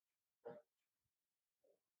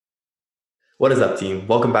What is up, team?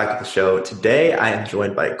 Welcome back to the show. Today, I am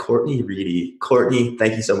joined by Courtney Reedy. Courtney,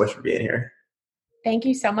 thank you so much for being here. Thank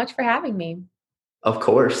you so much for having me. Of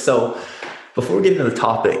course. So, before we get into the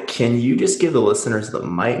topic, can you just give the listeners that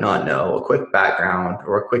might not know a quick background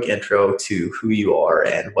or a quick intro to who you are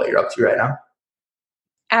and what you're up to right now?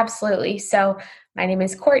 Absolutely. So, my name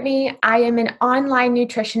is Courtney. I am an online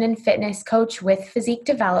nutrition and fitness coach with Physique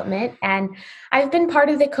Development, and I've been part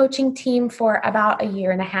of the coaching team for about a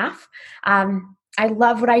year and a half. I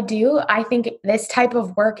love what I do. I think this type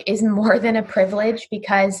of work is more than a privilege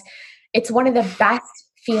because it's one of the best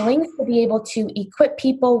feelings to be able to equip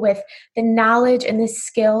people with the knowledge and the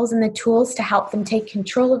skills and the tools to help them take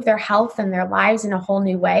control of their health and their lives in a whole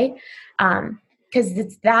new way. Because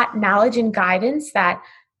it's that knowledge and guidance that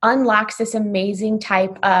unlocks this amazing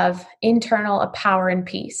type of internal power and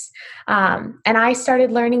peace. And I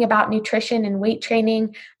started learning about nutrition and weight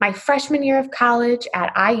training my freshman year of college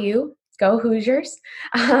at IU. Go Hoosiers.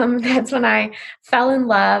 That's when I fell in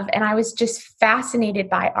love, and I was just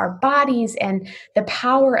fascinated by our bodies and the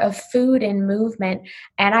power of food and movement.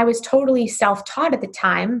 And I was totally self taught at the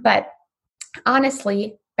time, but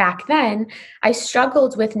honestly, back then, I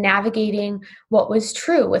struggled with navigating what was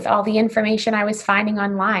true with all the information I was finding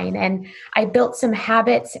online. And I built some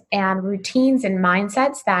habits and routines and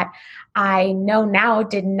mindsets that I know now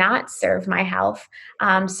did not serve my health.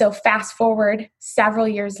 So, fast forward several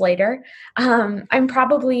years later, I'm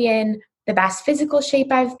probably in the best physical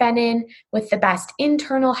shape I've been in, with the best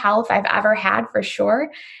internal health I've ever had for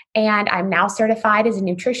sure. And I'm now certified as a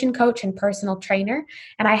nutrition coach and personal trainer.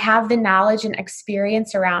 And I have the knowledge and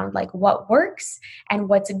experience around like what works and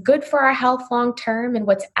what's good for our health long term and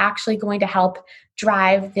what's actually going to help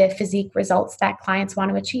drive the physique results that clients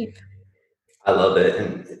want to achieve. I love it.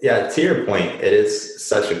 And yeah, to your point, it is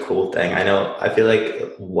such a cool thing. I know, I feel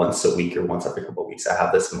like once a week or once every couple of weeks, I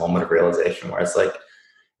have this moment of realization where it's like,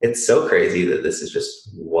 it's so crazy that this is just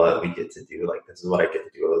what we get to do. Like, this is what I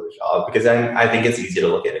get to do as a job. Because I think it's easy to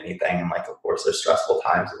look at anything and, like, of course, there's stressful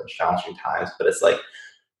times and there's challenging times, but it's like,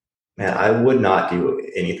 man, I would not do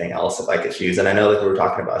anything else if I could choose. And I know, like, we were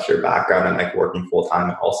talking about your background and like working full time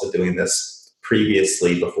and also doing this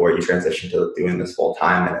previously before you transitioned to doing this full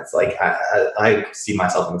time. And it's like, I see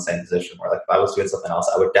myself in the same position where, like, if I was doing something else,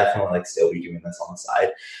 I would definitely like still be doing this on the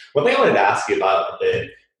side. One thing I wanted to ask you about a bit,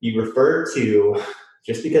 you referred to,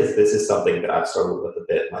 just because this is something that I've struggled with a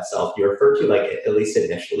bit myself, you referred to, like, at least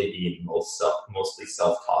initially being mostly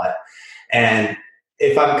self-taught. And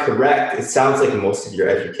if I'm correct, it sounds like most of your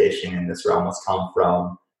education in this realm has come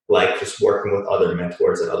from, like, just working with other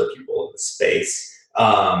mentors and other people in the space,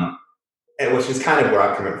 and which is kind of where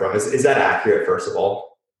I'm coming from. Is that accurate? First of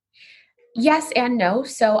all, Yes and no.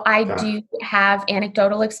 So I okay. do have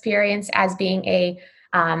anecdotal experience as being a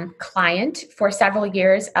client for several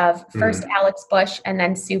years of first Mm, Alex Bush and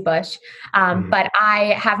then Sue Bush. mm, But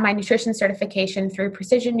I have my nutrition certification through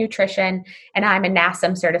Precision Nutrition, and I'm a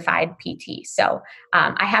NASM certified PT. So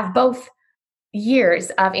I have both years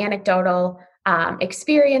of anecdotal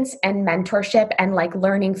experience and mentorship and like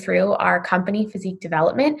learning through our company Physique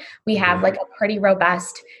Development. We have like mm. a pretty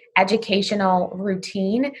robust educational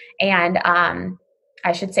routine and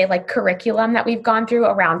I should say like curriculum that we've gone through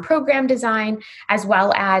around program design, as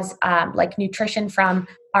well as like nutrition from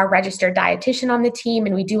our registered dietitian on the team.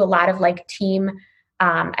 And we do a lot of like team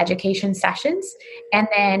education sessions. And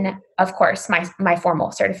then of course my formal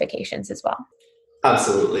certifications as well.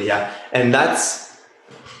 Absolutely, yeah. And I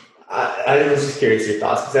was just curious your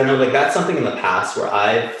thoughts, because I know, like, that's something in the past where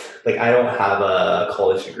I don't have a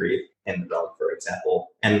college degree in the realm, for example,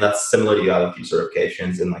 and that's similar to you. I have a few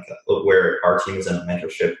certifications, and, like, where our team is in a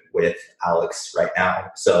mentorship with Alex right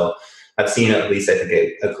now. So I've seen at least, I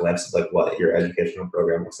think, a glimpse of, like, what your educational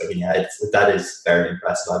program looks like. And yeah, that is very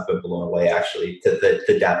impressive. I've been blown away, actually, to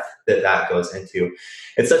the depth that goes into.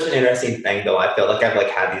 It's such an interesting thing, though. I feel like I've, like,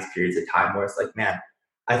 had these periods of time where it's like, man,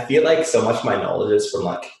 I feel like so much of my knowledge is from,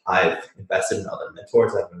 like, I've invested in other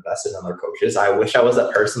mentors, I've invested in other coaches. I wish I was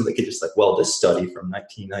that person that could just, like, well, this study from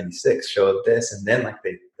 1996 showed this, and then, like,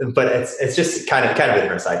 but it's just kind of a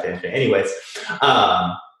different side tangent. Anyways,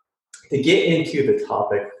 um, to get into the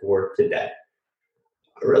topic for today,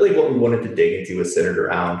 really what we wanted to dig into is centered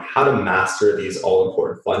around how to master these all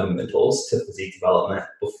important fundamentals to physique development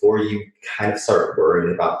before you kind of start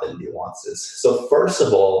worrying about the nuances. So, first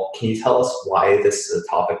of all, can you tell us why this is a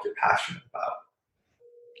topic you're passionate about?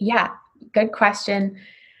 Yeah, good question.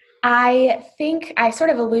 I think I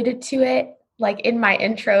sort of alluded to it like in my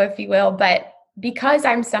intro, if you will, but because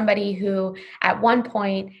I'm somebody who at one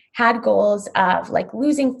point had goals of like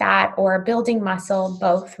losing fat or building muscle,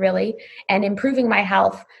 both really, and improving my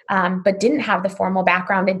health, but didn't have the formal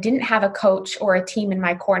background and didn't have a coach or a team in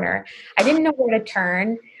my corner, I didn't know where to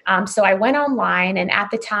turn. So I went online, and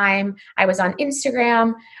at the time I was on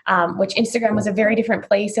Instagram, which Instagram was a very different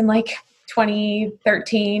place in like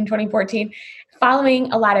 2013, 2014,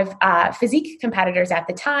 following a lot of physique competitors at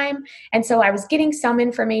the time. And so I was getting some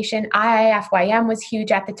information. IIFYM was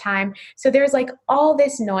huge at the time. So there's like all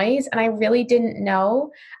this noise, and I really didn't know.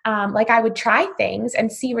 Like I would try things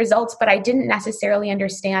and see results, but I didn't necessarily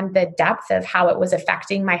understand the depth of how it was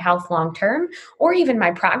affecting my health long term or even my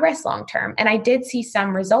progress long term. And I did see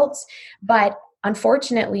some results, but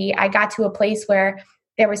unfortunately, I got to a place where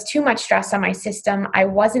there was too much stress on my system. I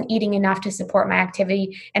wasn't eating enough to support my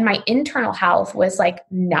activity, and my internal health was like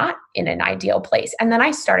not in an ideal place. And then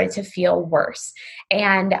I started to feel worse,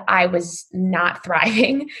 and I was not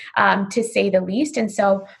thriving, to say the least. And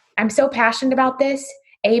so I'm so passionate about this,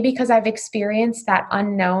 because I've experienced that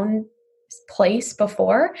unknown place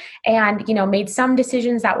before, and made some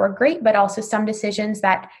decisions that were great, but also some decisions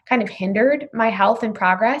that kind of hindered my health and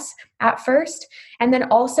progress at first. And then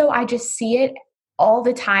also I just see it all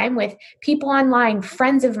the time with people online,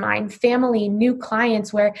 friends of mine, family, new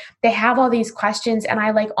clients, where they have all these questions, and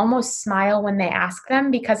I like almost smile when they ask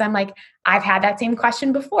them, because I'm like, I've had that same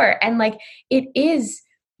question before. And like,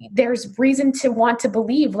 there's reason to want to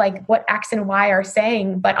believe like what X and Y are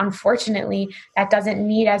saying, but unfortunately that doesn't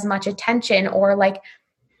need as much attention, or like,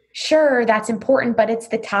 sure, that's important, but it's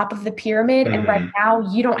the top of the pyramid. And right now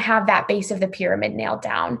you don't have that base of the pyramid nailed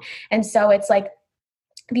down. And so it's like,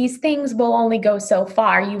 these things will only go so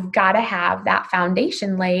far. You've got to have that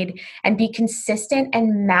foundation laid and be consistent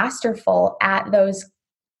and masterful at those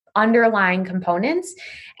underlying components.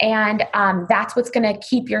 And that's what's going to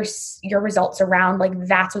keep your results around. Like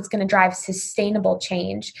that's what's going to drive sustainable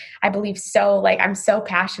change. I believe so. Like I'm so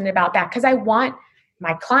passionate about that, because I want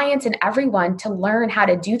my clients and everyone to learn how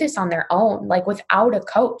to do this on their own, like without a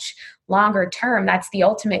coach longer term. That's the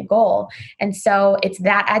ultimate goal. And so it's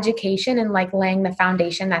that education and like laying the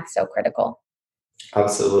foundation that's so critical.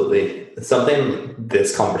 Absolutely. Something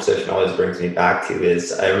this conversation always brings me back to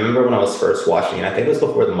is I remember when I was first watching, and I think it was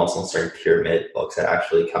before the Muscle and Strength Pyramid books had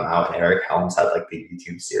actually come out, and Eric Helms had like the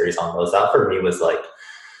YouTube series on those. That for me was like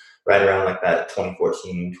right around like that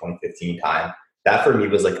 2014, 2015 time. That for me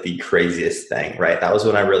was like the craziest thing, right? That was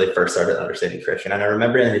when I really first started to understand nutrition. And I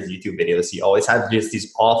remember in his YouTube videos, he always had just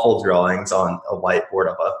these awful drawings on a whiteboard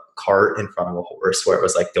of a cart in front of a horse, where it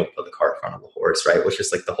was like, don't put the cart in front of the horse, right? Which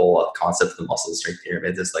is like the whole concept of the muscle strength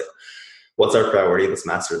pyramids is like, what's our priority? Let's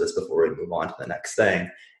master this before we move on to the next thing.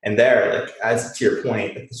 And there, like, as to your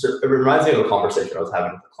point, it reminds me of a conversation I was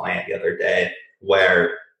having with a client the other day,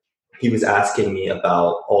 where he was asking me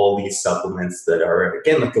about all these supplements that are,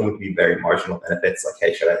 again, like going to be very marginal benefits. Like,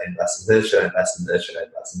 hey, should I invest in this? Should I invest in this? Should I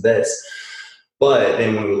invest in this? But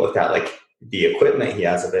then when we looked at like the equipment he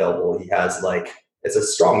has available, he has like, it's a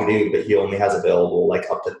strong dude, but he only has available like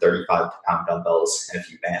up to 35-pound dumbbells and a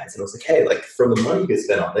few bands. And I was like, hey, like for the money you could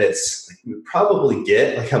spend on this, like, we would probably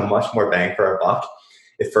get like a much more bang for our buck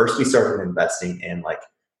if first we started investing in like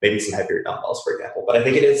maybe some heavier dumbbells, for example. But I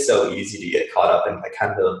think it is so easy to get caught up in like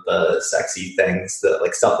kind of the sexy things, the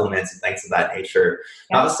like supplements and things of that nature.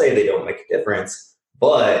 Yeah. Not to say they don't make a difference,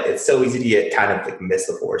 but it's so easy to get kind of like miss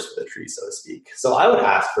the forest for the tree, so to speak. So I would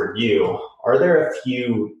ask for you, are there a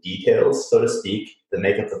few details, so to speak, that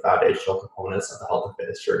make up the foundational components of the health and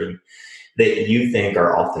fitness journey that you think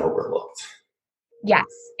are often overlooked? Yes,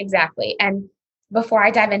 exactly. And before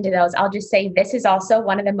I dive into those, I'll just say this is also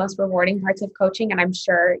one of the most rewarding parts of coaching. And I'm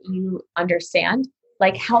sure you understand,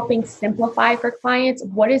 like helping simplify for clients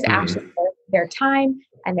what is actually worth their time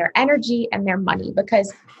and their energy and their money,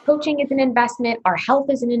 because coaching is an investment. Our health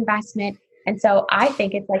is an investment. And so I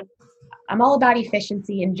think it's like, I'm all about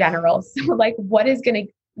efficiency in general. So like what is going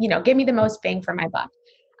to, give me the most bang for my buck?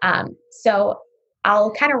 So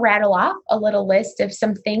I'll kind of rattle off a little list of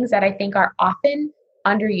some things that I think are often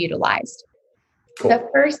underutilized. Cool. The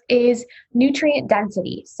first is nutrient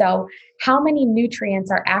density. So how many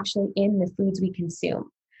nutrients are actually in the foods we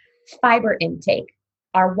consume? Fiber intake,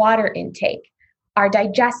 our water intake, our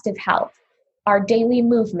digestive health, our daily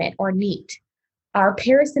movement or NEAT, our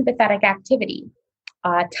parasympathetic activity,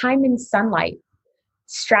 time in sunlight,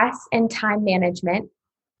 stress and time management,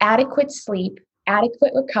 adequate sleep,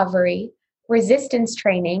 adequate recovery, resistance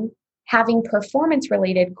training, having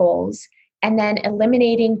performance-related goals, and then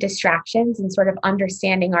eliminating distractions and sort of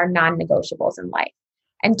understanding our non-negotiables in life.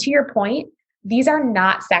 And to your point, these are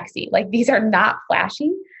not sexy. Like these are not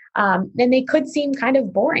flashy, And they could seem kind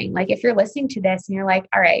of boring. Like if you're listening to this and you're like,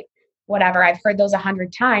 all right, whatever, I've heard those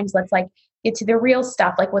 100 times. Let's like get to the real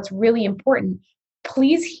stuff, like what's really important.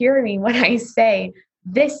 Please hear me when I say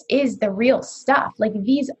this is the real stuff. Like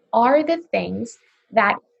these are the things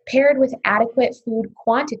that paired with adequate food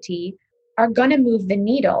quantity are going to move the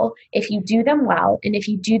needle if you do them well and if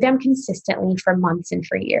you do them consistently for months and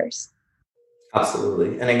for years.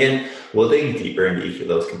 Absolutely. And again, we'll dig deeper into each of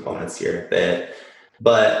those components here in a bit.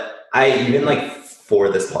 But I even like for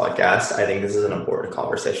this podcast, I think this is an important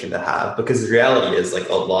conversation to have because the reality is like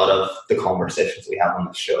a lot of the conversations we have on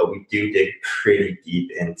the show, we do dig pretty deep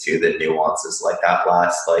into the nuances, like that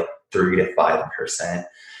last like 3 to 5%.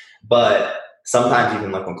 But sometimes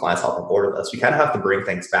even like when clients hop on board with us, we kind of have to bring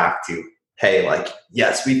things back to, hey, like,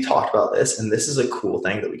 yes, we've talked about this and this is a cool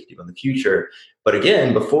thing that we can do in the future. But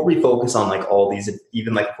again, before we focus on like all these,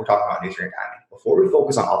 even like if we're talking about nutrient timing, before we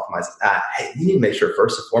focus on optimizing that, hey, you need to make sure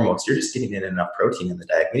first and foremost, you're just getting in enough protein in the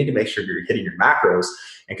day. We need to make sure you're hitting your macros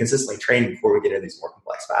and consistently training before we get into these more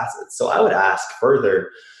complex facets. So I would ask further,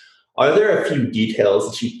 are there a few details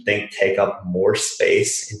that you think take up more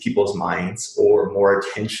space in people's minds or more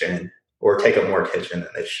attention or take up more attention than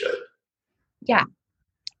they should? Yeah,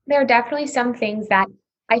 there are definitely some things that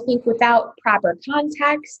I think without proper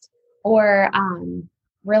context or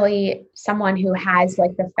really someone who has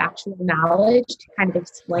like the factual knowledge to kind of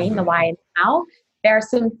explain the why and how, there are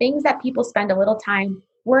some things that people spend a little time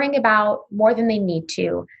worrying about more than they need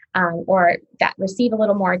to, or that receive a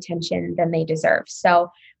little more attention than they deserve.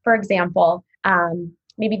 So, for example,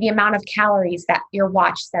 maybe the amount of calories that your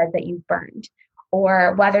watch says that you've burned,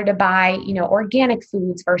 or whether to buy, organic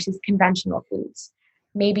foods versus conventional foods,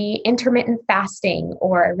 maybe intermittent fasting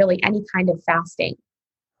or really any kind of fasting,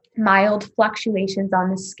 mild fluctuations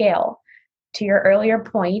on the scale. To your earlier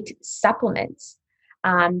point, supplements,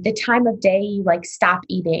 the time of day you like stop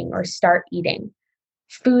eating or start eating,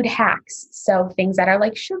 food hacks, so things that are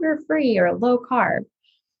like sugar-free or low carb,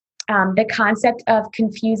 the concept of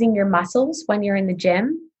confusing your muscles when you're in the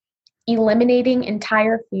gym, eliminating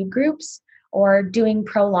entire food groups, or doing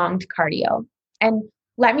prolonged cardio. And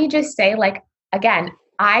let me just say, like, again,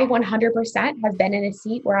 I 100% have been in a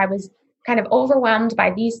seat where I was kind of overwhelmed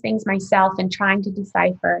by these things myself and trying to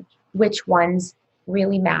decipher which ones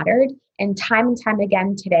really mattered. And time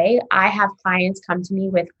again today, I have clients come to me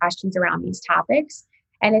with questions around these topics.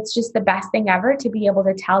 And it's just the best thing ever to be able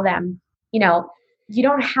to tell them, you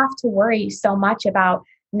don't have to worry so much about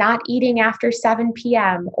not eating after 7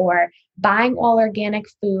 p.m. or buying all organic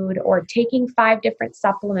food or taking 5 different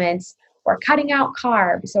supplements or cutting out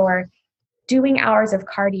carbs or doing hours of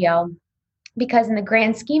cardio. Because in the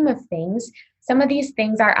grand scheme of things, some of these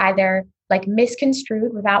things are either like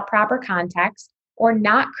misconstrued without proper context or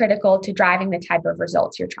not critical to driving the type of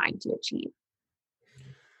results you're trying to achieve.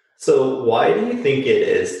 So why do you think it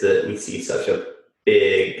is that we see such a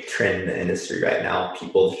big trend in the industry right now,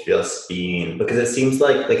 people just being, because it seems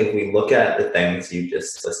like if we look at the things you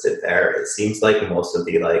just listed there, it seems like most of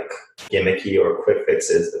the like gimmicky or quick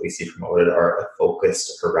fixes that we see promoted are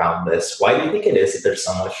focused around this. Why do you think it is that there's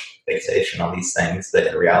so much fixation on these things that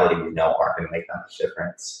in reality we know aren't going to make that much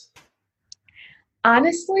difference?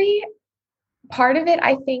 Honestly, part of it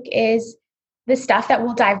I think is the stuff that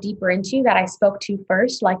we'll dive deeper into that I spoke to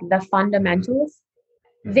first, like the fundamentals.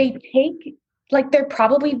 They take, like, they're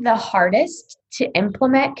probably the hardest to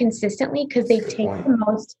implement consistently because they take the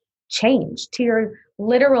most change to your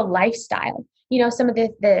literal lifestyle. Some of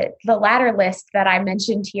the latter list that I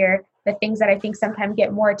mentioned here, the things that I think sometimes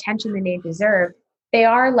get more attention than they deserve, they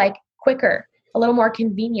are like quicker, a little more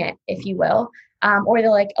convenient, if you will, or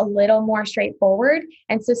they're like a little more straightforward.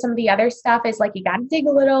 And so some of the other stuff is like, you got to dig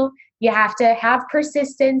a little, you have to have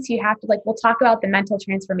persistence, you have to we'll talk about the mental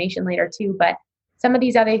transformation later too, but some of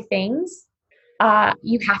these other things,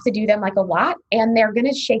 you have to do them like a lot, and they're going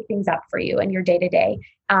to shake things up for you in your day to day.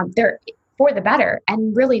 They're for the better,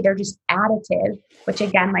 and really they're just additive, which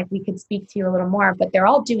again, like we could speak to you a little more, but they're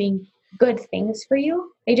all doing good things for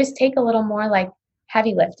you. They just take a little more like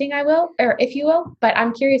heavy lifting, if you will, but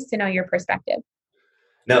I'm curious to know your perspective.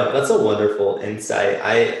 No, that's a wonderful insight.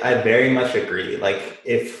 I very much agree. Like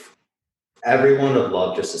if everyone would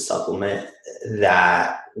love just a supplement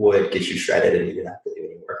that would get you shredded and you didn't have to do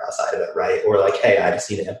any work outside of it, right? Or like, hey, I just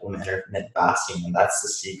need to implement intermittent fasting, and that's the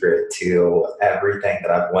secret to everything that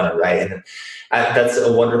I've wanted, right? And that's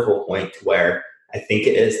a wonderful point where I think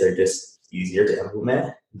it is. They're just easier to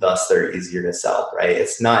implement, thus they're easier to sell, right?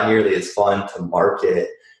 It's not nearly as fun to market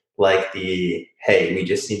like hey, we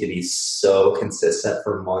just need to be so consistent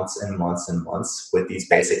for months and months and months with these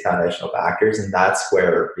basic foundational factors. And that's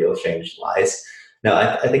where real change lies. No,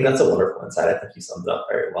 I think that's a wonderful insight. I think you summed it up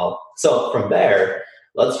very well. So from there,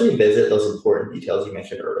 let's revisit those important details you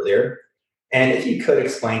mentioned earlier. And if you could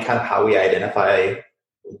explain kind of how we identify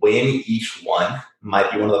when each one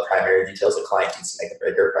might be one of the primary details a client needs to make a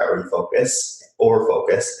bigger priority focus,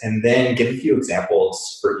 and then give a few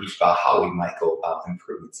examples for each about how we might go about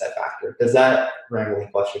improving that factor. Does that rambling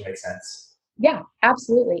question make sense? Yeah,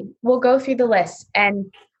 absolutely. We'll go through the list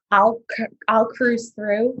and I'll cruise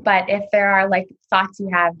through, but if there are like thoughts you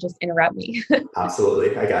have, just interrupt me.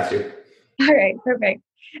 Absolutely. I got you. All right, perfect.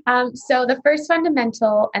 So the first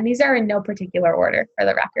fundamental, and these are in no particular order for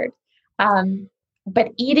the record,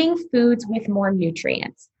 but eating foods with more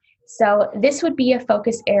nutrients. So this would be a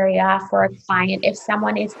focus area for a client if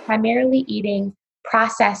someone is primarily eating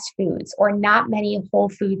processed foods or not many whole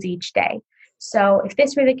foods each day. So if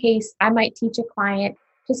this were the case, I might teach a client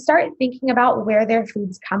to start thinking about where their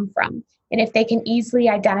foods come from and if they can easily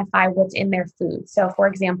identify what's in their food. So for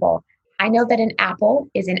example, I know that an apple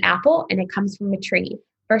is an apple and it comes from a tree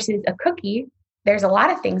versus a cookie. There's a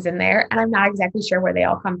lot of things in there and I'm not exactly sure where they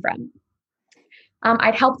all come from.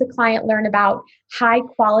 I'd help the client learn about high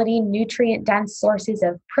quality, nutrient dense sources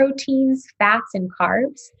of proteins, fats, and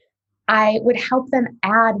carbs. I would help them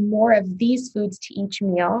add more of these foods to each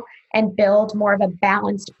meal and build more of a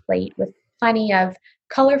balanced plate with plenty of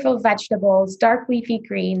colorful vegetables, dark leafy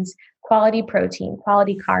greens, quality protein,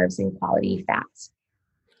 quality carbs, and quality fats.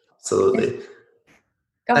 Absolutely.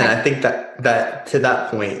 Go And ahead. I think that to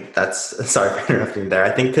that point, that's sorry for interrupting there.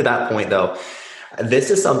 I think to that point though,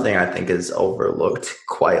 this is something I think is overlooked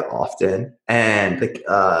quite often. And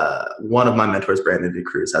one of my mentors, Brandon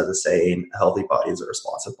DeCruz, has a saying, a healthy body is a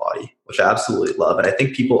responsive body, which I absolutely love. And I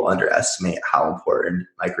think people underestimate how important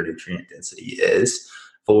micronutrient density is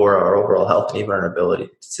for our overall health and even our ability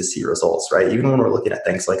to see results, right? Even when we're looking at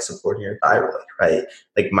things like supporting your thyroid, right?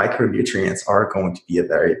 Like micronutrients are going to be a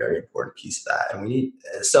very, very important piece of that. And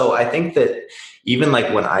so I think that even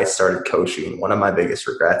like when I started coaching, one of my biggest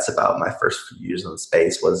regrets about my first few years in the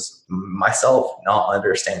space was myself not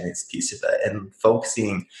understanding this piece of it and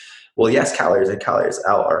focusing. Well, yes, calories in, calories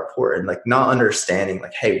out are important. Like not understanding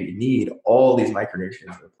like, hey, we need all these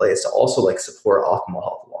micronutrients in place to also like support optimal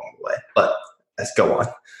health along the way. But let's go on.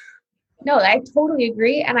 No, I totally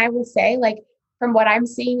agree. And I will say, like, from what I'm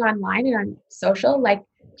seeing online and on social, like,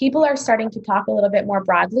 people are starting to talk a little bit more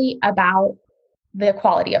broadly about the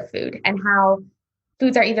quality of food and how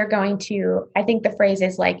foods are either going to, I think the phrase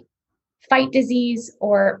is like, fight disease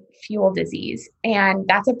or fuel disease. And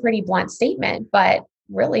that's a pretty blunt statement, but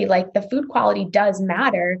really, like, the food quality does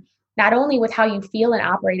matter, not only with how you feel and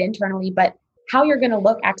operate internally, but how you're going to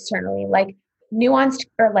look externally. Like, nuanced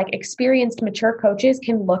or like experienced mature coaches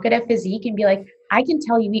can look at a physique and be like, I can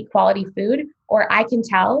tell you eat quality food, or I can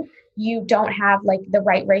tell you don't have like the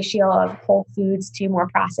right ratio of whole foods to more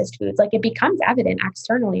processed foods. Like it becomes evident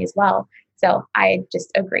externally as well. So I just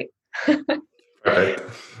agree. Perfect.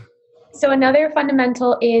 So another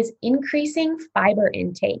fundamental is increasing fiber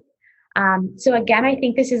intake. So again, I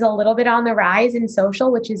think this is a little bit on the rise in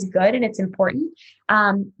social, which is good and it's important.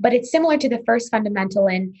 But it's similar to the first fundamental,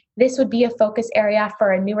 and this would be a focus area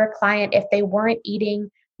for a newer client if they weren't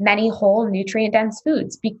eating many whole nutrient dense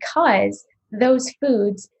foods, because those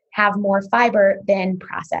foods have more fiber than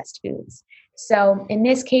processed foods. So in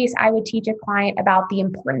this case, I would teach a client about the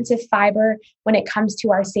importance of fiber when it comes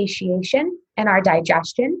to our satiation and our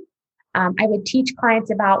digestion. I would teach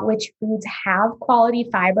clients about which foods have quality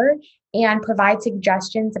fiber and provide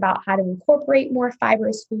suggestions about how to incorporate more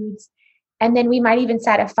fibrous foods. And then we might even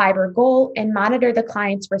set a fiber goal and monitor the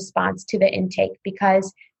client's response to the intake,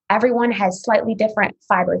 because everyone has slightly different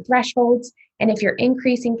fiber thresholds. And if you're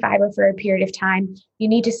increasing fiber for a period of time, you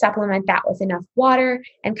need to supplement that with enough water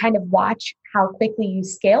and kind of watch how quickly you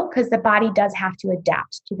scale, because the body does have to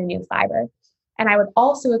adapt to the new fiber. And I would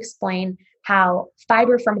also explain how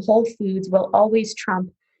fiber from whole foods will always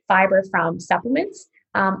trump fiber from supplements,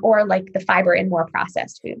 or like the fiber in more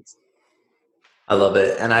processed foods. I love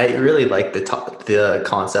it. And I really like the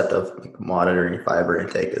concept of monitoring fiber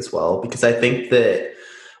intake as well, because I think that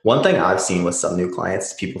one thing I've seen with some new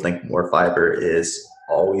clients, people think more fiber is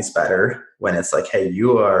always better, when it's like, hey,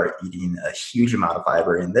 you are eating a huge amount of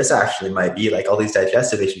fiber. And this actually might be like all these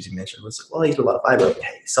digestive issues you mentioned. Was like, well, I eat a lot of fiber.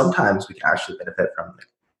 Hey, sometimes we can actually benefit from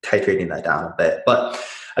titrating that down a bit. But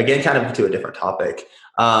again, kind of to a different topic.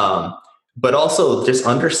 But also just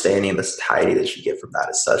understanding the satiety that you get from that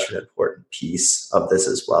is such an important piece of this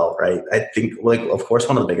as well, right? I think, like, of course,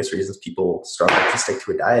 one of the biggest reasons people struggle to stick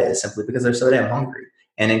to a diet is simply because they're so damn hungry.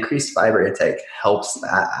 And increased fiber intake helps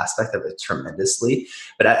that aspect of it tremendously.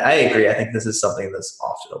 But I agree. I think this is something that's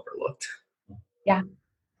often overlooked. Yeah.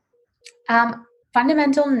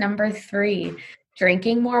 Fundamental number 3,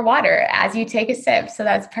 drinking more water as you take a sip. So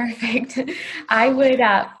that's perfect. I would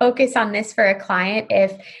focus on this for a client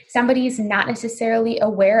if somebody's not necessarily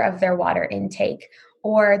aware of their water intake,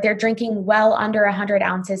 or they're drinking well under 100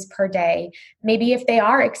 ounces per day. Maybe if they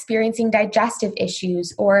are experiencing digestive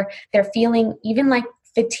issues, or they're feeling even like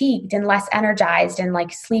fatigued and less energized and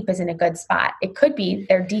like sleep is in a good spot. It could be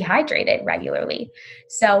they're dehydrated regularly.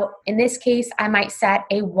 So in this case, I might set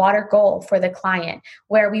a water goal for the client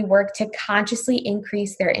where we work to consciously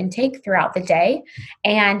increase their intake throughout the day.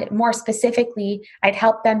 And more specifically, I'd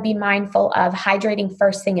help them be mindful of hydrating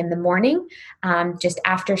first thing in the morning, just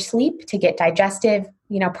after sleep to get digestive,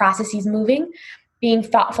 processes moving, being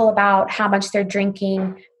thoughtful about how much they're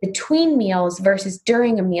drinking between meals versus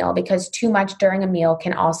during a meal, because too much during a meal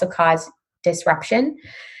can also cause disruption.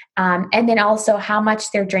 And then also how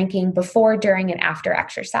much they're drinking before, during, and after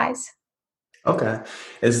exercise. Okay.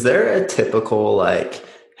 Is there a typical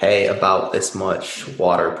hey, about this much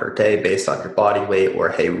water per day based on your body weight, or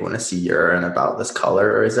hey, we want to see urine about this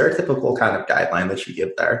color? Or is there a typical kind of guideline that you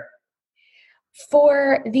give there?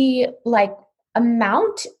 For the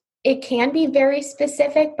amount, it can be very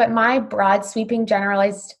specific, but my broad sweeping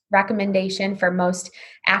generalized recommendation for most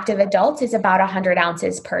active adults is about 100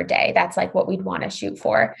 ounces per day. That's what we'd want to shoot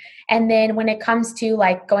for. And then when it comes to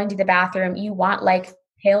going to the bathroom, you want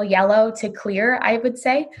pale yellow to clear, I would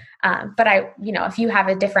say. But if you have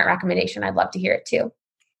a different recommendation, I'd love to hear it too.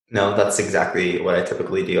 No, that's exactly what I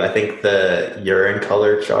typically do. I think the urine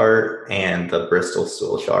color chart and the Bristol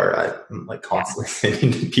stool chart, I'm constantly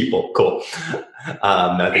sending to people. Cool. No,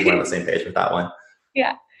 I think we're on the same page with that one.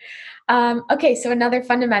 Yeah. Okay. So another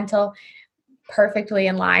fundamental, perfectly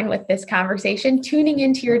in line with this conversation, tuning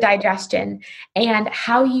into your digestion and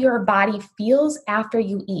how your body feels after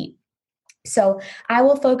you eat. So I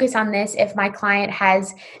will focus on this if my client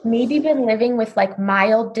has maybe been living with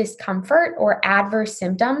mild discomfort or adverse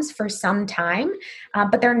symptoms for some time,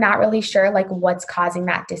 but they're not really sure what's causing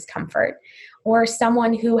that discomfort. Or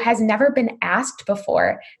someone who has never been asked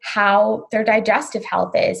before how their digestive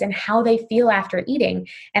health is and how they feel after eating.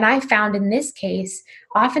 And I found in this case,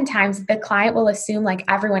 oftentimes the client will assume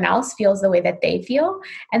everyone else feels the way that they feel,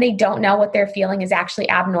 and they don't know what they're feeling is actually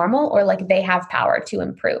abnormal, or they have power to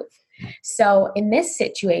improve. So in this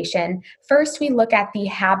situation, first we look at the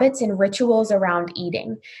habits and rituals around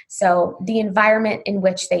eating. So the environment in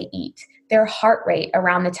which they eat, their heart rate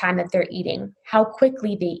around the time that they're eating, how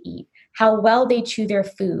quickly they eat, how well they chew their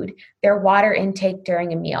food, their water intake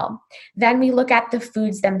during a meal. Then we look at the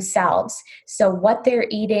foods themselves. So what they're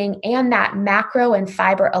eating and that macro and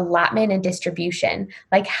fiber allotment and distribution,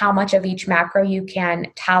 how much of each macro you can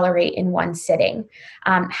tolerate in one sitting,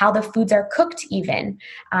 how the foods are cooked even,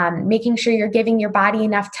 making sure you're giving your body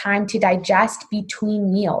enough time to digest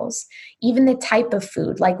between meals, even the type of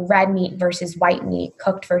food like red meat versus white meat,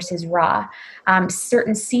 cooked versus raw.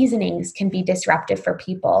 Certain seasonings can be disruptive for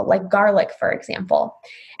people, like garlic, for example.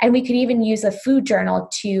 And we could even use a food journal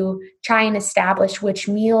to try and establish which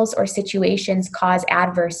meals or situations cause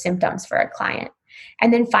adverse symptoms for a client.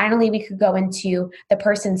 And then finally, we could go into the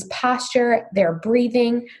person's posture, their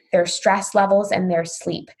breathing, their stress levels, and their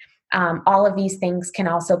sleep. All of these things can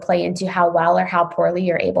also play into how well or how poorly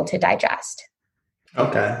you're able to digest.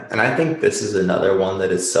 Okay. And I think this is another one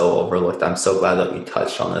that is so overlooked. I'm so glad that we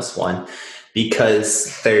touched on this one,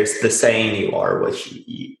 because there's the saying, you are what you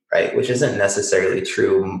eat, right? Which isn't necessarily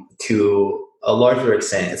true to a larger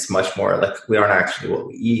extent. It's much more we aren't actually what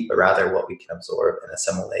we eat, but rather what we can absorb and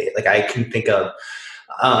assimilate. I can think of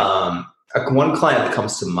one client that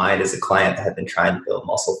comes to mind is a client that had been trying to build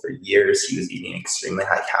muscle for years. He was eating extremely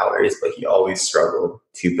high calories, but he always struggled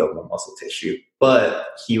to build more muscle tissue. But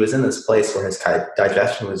he was in this place where his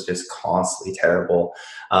digestion was just constantly terrible.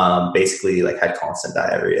 Basically, had constant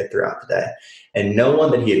diarrhea throughout the day. And no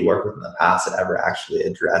one that he had worked with in the past had ever actually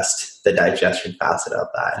addressed the digestion facet of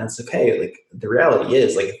that. And it's okay. The reality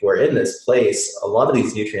is, if we're in this place, a lot of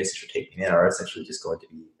these nutrients that you're taking in are essentially just going to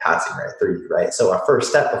be passing right through you, right? So our first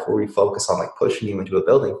step before we focus on pushing you into a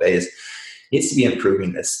building phase needs to be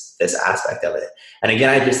improving this aspect of it. And again,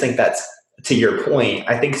 I just think that's, to your point,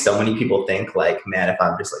 I think so many people think man, if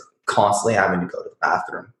I'm just constantly having to go to the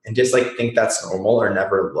bathroom, and just think that's normal, or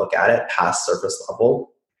never look at it past surface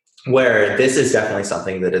level, where this is definitely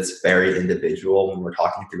something that is very individual when we're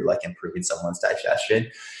talking through improving someone's digestion.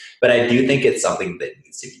 But I do think it's something that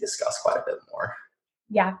needs to be discussed quite a bit more.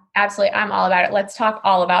 Yeah, absolutely. I'm all about it. Let's talk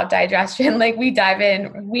all about digestion. We dive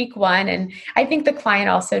in week one, and I think the client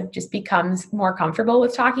also just becomes more comfortable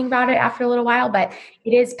with talking about it after a little while, but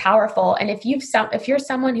it is powerful. And if you're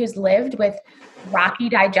someone who's lived with rocky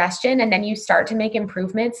digestion and then you start to make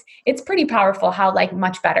improvements, it's pretty powerful how like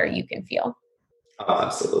much better you can feel. Oh,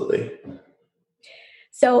 absolutely.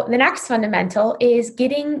 So the next fundamental is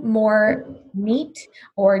getting more NEAT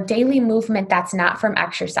or daily movement that's not from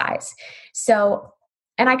exercise. So,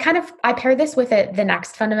 and I pair this with the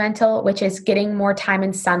next fundamental, which is getting more time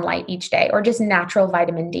in sunlight each day or just natural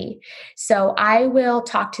vitamin D. So I will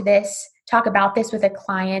talk about this with a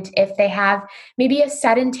client if they have maybe a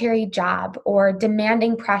sedentary job or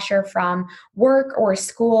demanding pressure from work or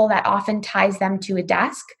school that often ties them to a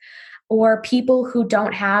desk, or people who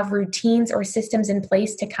don't have routines or systems in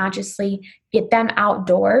place to consciously get them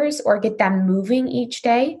outdoors or get them moving each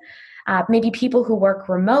day. Maybe people who work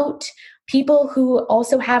remote, people who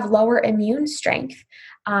also have lower immune strength.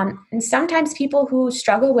 And sometimes people who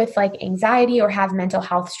struggle with like anxiety or have mental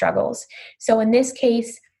health struggles. So in this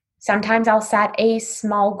case, sometimes I'll set a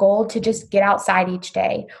small goal to just get outside each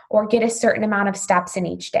day or get a certain amount of steps in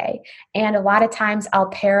each day. And a lot of times I'll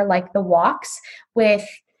pair like the walks with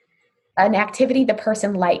an activity the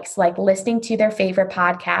person likes, like listening to their favorite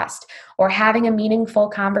podcast or having a meaningful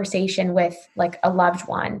conversation with like a loved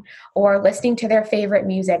one or listening to their favorite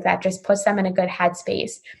music that just puts them in a good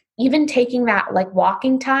headspace. Even taking that like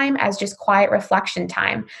walking time as just quiet reflection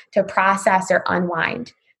time to process or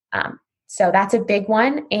unwind. So that's a big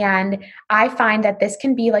one. And I find that this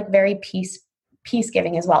can be like very peace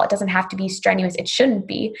giving as well. It doesn't have to be strenuous. It shouldn't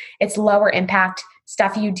be. It's lower impact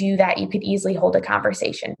stuff you do that you could easily hold a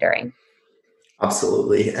conversation during.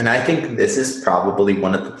 Absolutely. And I think this is probably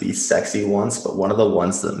one of the least sexy ones, but one of the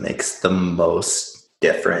ones that makes the most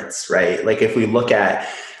difference, right? Like if we look at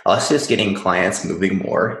us just getting clients moving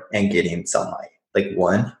more and getting sunlight, like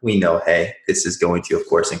one, we know, hey, this is going to, of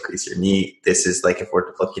course, increase your NEAT. This is like if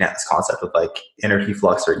we're looking at this concept of like energy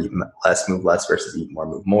flux or eat less, move less versus eat more,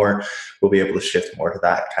 move more, we'll be able to shift more to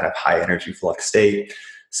that kind of high energy flux state,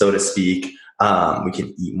 so to speak. We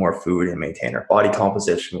can eat more food and maintain our body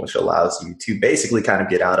composition, which allows you to basically kind of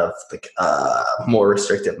get out of the more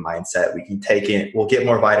restrictive mindset. We can we'll get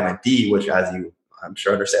more vitamin D, which as you I'm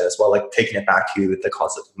sure understand as well, like taking it back to the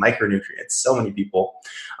concept of micronutrients. So many people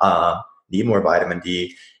need more vitamin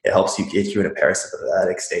D. It helps get you in a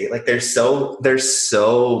parasympathetic state. Like there's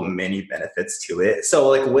so many benefits to it. So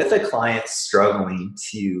like with a client struggling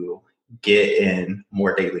to get in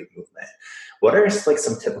more daily movement, what are like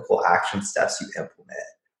some typical action steps you implement?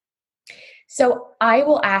 So I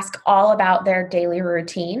will ask all about their daily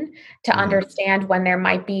routine to understand when there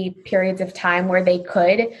might be periods of time where they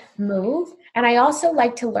could move. And I also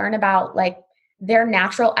like to learn about like their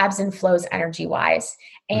natural ebbs and flows energy wise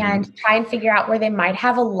and try and figure out where they might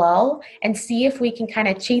have a lull and see if we can kind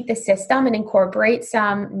of cheat the system and incorporate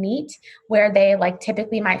some NEAT where they like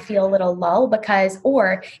typically might feel a little lull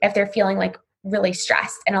or if they're feeling like really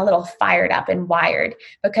stressed and a little fired up and wired,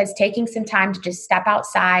 because taking some time to just step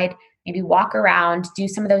outside, maybe walk around, do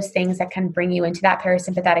some of those things that can bring you into that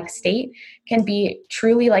parasympathetic state can be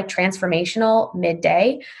truly like transformational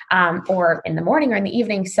midday or in the morning or in the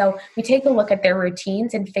evening. So we take a look at their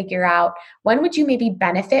routines and figure out when would you maybe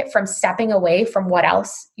benefit from stepping away from what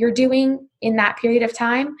else you're doing in that period of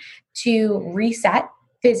time to reset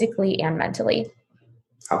physically and mentally.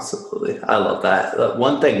 Absolutely. I love that.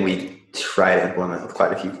 One thing we try to implement with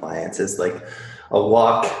quite a few clients is like a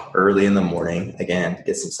walk early in the morning. Again,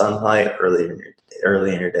 get some sunlight early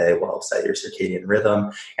in your day will help set your circadian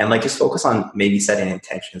rhythm and like just focus on maybe setting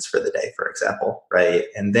intentions for the day, for example, right?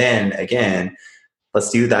 And then again, let's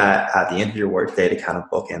do that at the end of your work day to kind of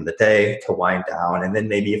book in the day, to wind down. And then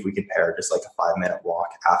maybe if we could pair just like a 5-minute walk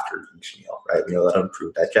after each meal, right? We know that'll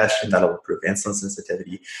improve digestion, that'll improve insulin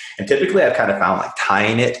sensitivity. And typically I've kind of found like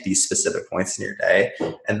tying it to these specific points in your day.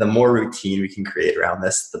 And the more routine we can create around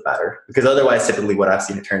this, the better. Because otherwise, typically what I've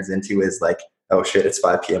seen it turns into is like, oh shit, it's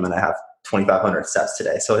 5 p.m. and I have 2,500 steps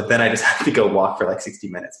today. So then I just have to go walk for like 60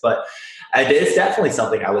 minutes. But it's definitely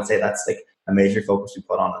something I would say that's like a major focus we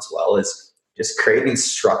put on as well is just creating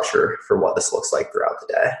structure for what this looks like throughout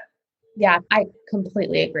the day. Yeah, I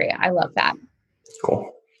completely agree. I love that.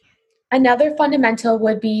 Cool. Another fundamental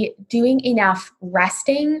would be doing enough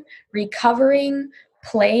resting, recovering,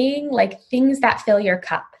 playing, like things that fill your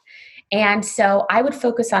cup. And so I would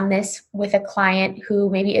focus on this with a client who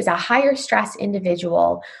maybe is a higher stress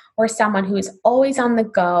individual or someone who is always on the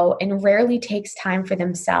go and rarely takes time for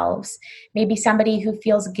themselves. Maybe somebody who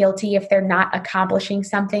feels guilty if they're not accomplishing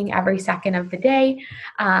something every second of the day,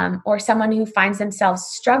 or someone who finds themselves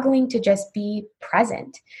struggling to just be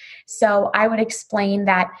present. So I would explain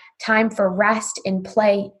that time for rest and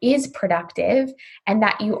play is productive and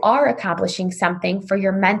that you are accomplishing something for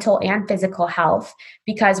your mental and physical health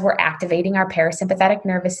because we're activating our parasympathetic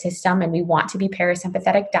nervous system and we want to be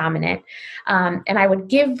parasympathetic dominant. And I would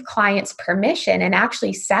give clients permission and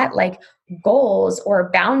actually set like goals or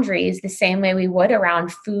boundaries the same way we would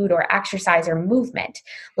around food or exercise or movement.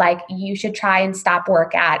 Like you should try and stop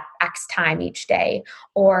work at X time each day,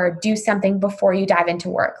 or do something before you dive into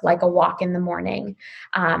work, like a walk in the morning,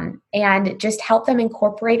 and just help them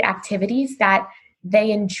incorporate activities that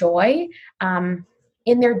they enjoy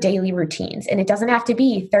in their daily routines. And it doesn't have to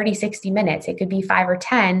be 30, 60 minutes. It could be 5 or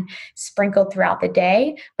 10 sprinkled throughout the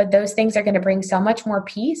day, but those things are going to bring so much more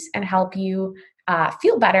peace and help you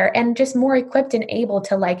feel better and just more equipped and able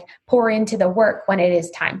to like pour into the work when it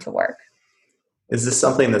is time to work. Is this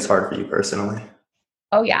something that's hard for you personally?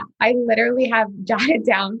 Oh yeah, I literally have jotted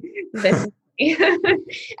down this.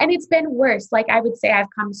 And it's been worse. Like I would say I've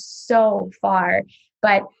come so far,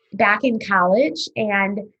 but back in college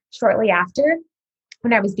and shortly after,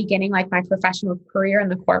 when I was beginning like my professional career in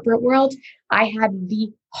the corporate world, I had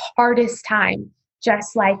the hardest time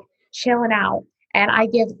just like chilling out. And I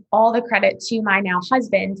give all the credit to my now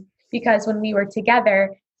husband, because when we were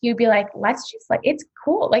together, he would be like, let's just like, it's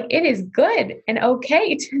cool. Like it is good and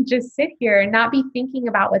okay to just sit here and not be thinking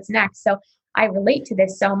about what's next. So I relate to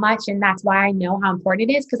this so much. And that's why I know how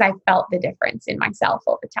important it is, because I felt the difference in myself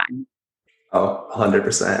over time. Oh,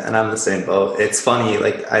 100%. And I'm the same boat. It's funny.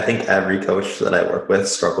 Like, I think every coach that I work with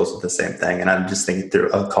struggles with the same thing. And I'm just thinking through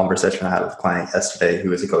a conversation I had with a client yesterday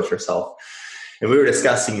who is a coach herself. And we were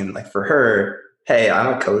discussing, and like for her, hey,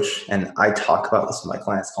 I'm a coach and I talk about this with my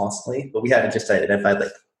clients constantly, but we had to just identify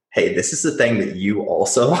like, hey, this is the thing that you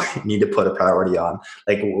also need to put a priority on.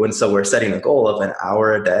 Like so we're setting a goal of an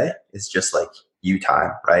hour a day is just like you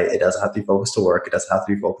time, right? It doesn't have to be focused to work. It doesn't have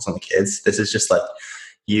to be focused on the kids. This is just like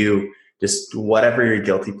you, just whatever your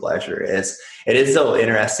guilty pleasure is. It is so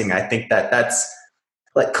interesting. I think that's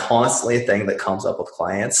like constantly a thing that comes up with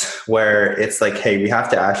clients where it's like, hey, we have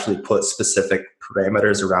to actually put specific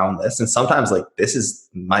parameters around this. And sometimes like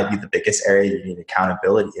might be the biggest area you need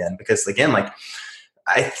accountability in, because again, like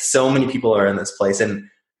so many people are in this place, and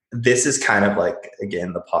this is kind of like,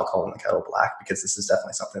 again, the pot calling the kettle black, because this is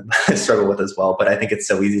definitely something that I struggle with as well. But I think it's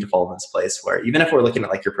so easy to fall in this place where even if we're looking at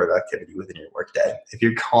like your productivity within your workday, if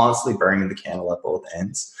you're constantly burning the candle at both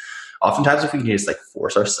ends, oftentimes if we can just like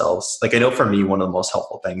force ourselves, like I know for me, one of the most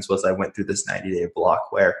helpful things was I went through this 90-day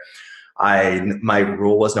block where my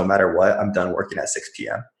rule was no matter what, I'm done working at 6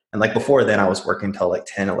 p.m. And like before then I was working till like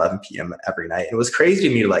 10, 11 p.m. every night. It was crazy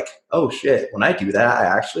to me, like, oh shit, when I do that, I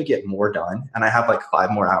actually get more done and I have like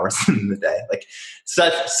 5 more hours in the day. Like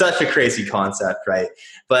such a crazy concept, right?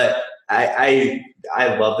 But I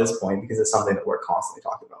love this point because it's something that we're constantly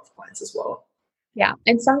talking about with clients as well. Yeah.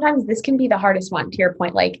 And sometimes this can be the hardest one, to your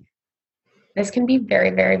point. Like this can be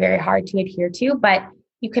very, very, very hard to adhere to, but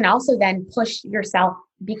you can also then push yourself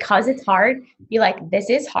because it's hard, be like, this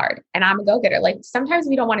is hard and I'm a go-getter. Like sometimes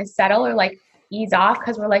we don't want to settle or like ease off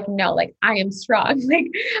because we're like, no, like I am strong. Like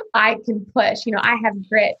I can push, I have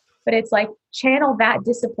grit, but it's like channel that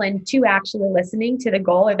discipline to actually listening to the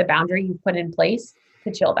goal or the boundary you put in place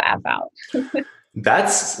to chill the F out.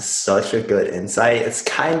 That's such a good insight. It's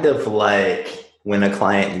kind of like when a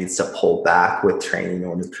client needs to pull back with training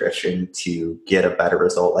or nutrition to get a better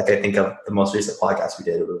result. Like I think of the most recent podcast we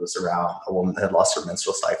did, it was around a woman that had lost her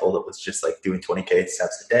menstrual cycle that was just like doing 20K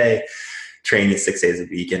steps a day, training 6 days a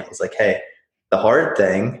week. And it was like, hey, the hard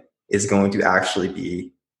thing is going to actually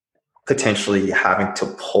be potentially having to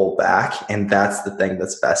pull back. And that's the thing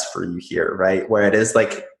that's best for you here, right? Where it is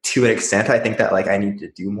like, to an extent, I think that like I need to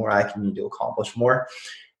do more, I can need to accomplish more.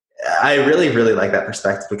 I really, really like that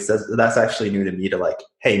perspective, because that's actually new to me, to like,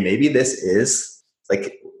 hey, maybe this is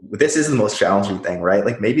the most challenging thing, right?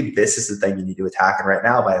 Like maybe this is the thing you need to attack. And right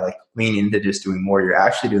now by like leaning into just doing more, you're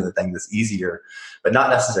actually doing the thing that's easier, but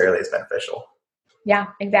not necessarily as beneficial. Yeah,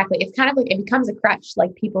 exactly. It's kind of like, it becomes a crutch,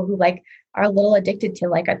 like people who like are a little addicted to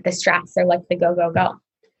like the stress or like the go, go, go.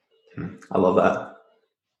 I love that.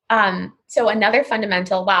 So another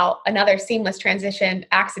fundamental, another seamless transition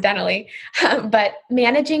accidentally, but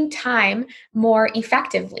managing time more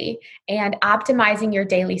effectively and optimizing your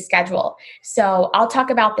daily schedule. So I'll talk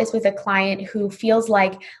about this with a client who feels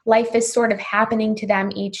like life is sort of happening to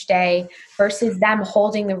them each day versus them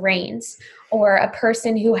holding the reins, or a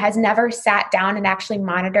person who has never sat down and actually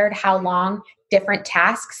monitored how long different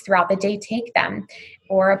tasks throughout the day take them,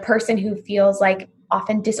 or a person who feels like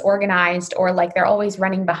often disorganized or like they're always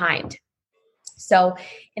running behind. So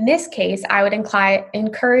in this case, I would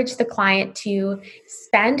encourage the client to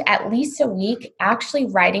spend at least a week actually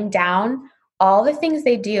writing down all the things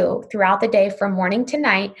they do throughout the day from morning to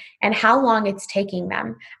night and how long it's taking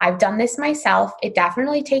them. I've done this myself. It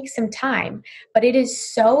definitely takes some time, but it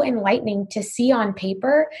is so enlightening to see on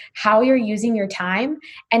paper how you're using your time.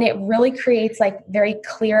 And it really creates like very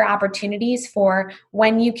clear opportunities for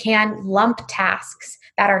when you can lump tasks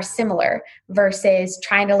that are similar versus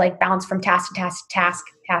trying to like bounce from task to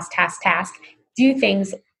task, do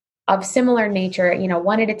things of similar nature,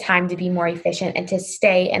 one at a time to be more efficient and to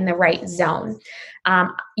stay in the right zone.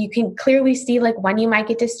 You can clearly see like when you might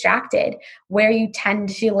get distracted, where you tend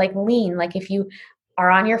to like lean, like if you are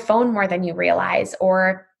on your phone more than you realize,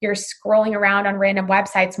 or you're scrolling around on random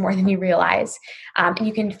websites more than you realize. And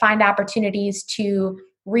you can find opportunities to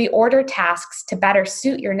reorder tasks to better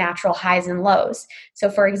suit your natural highs and lows. So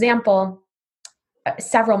for example,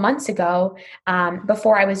 several months ago,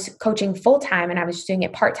 before I was coaching full-time and I was doing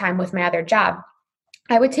it part-time with my other job,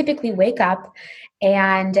 I would typically wake up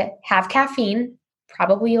and have caffeine,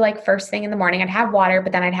 probably like first thing in the morning. I'd have water,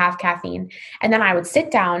 but then I'd have caffeine. And then I would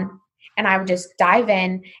sit down and I would just dive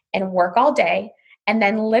in and work all day. And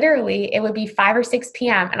then literally it would be 5 or 6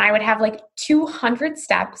 p.m. and I would have like 200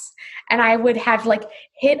 steps and I would have like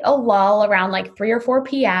hit a lull around like 3 or 4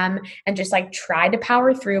 p.m. and just like try to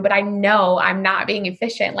power through. But I know I'm not being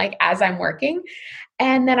efficient like as I'm working.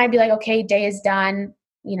 And then I'd be like, okay, day is done,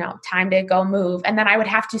 time to go move. And then I would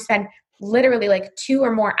have to spend literally like 2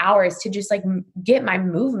 or more hours to just like get my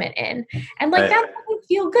movement in. And like that doesn't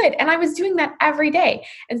feel good. And I was doing that every day.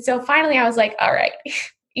 And so finally I was like, all right,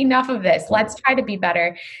 enough of this. Let's try to be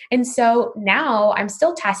better. And so now I'm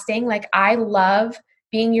still testing. Like I love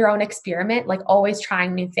being your own experiment, like always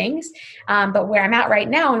trying new things. But where I'm at right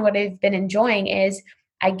now and what I've been enjoying is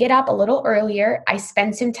I get up a little earlier. I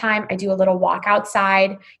spend some time. I do a little walk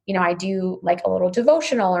outside. I do like a little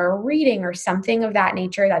devotional or a reading or something of that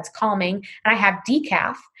nature that's calming. And I have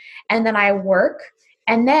decaf. And then I work.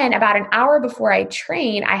 And then about an hour before I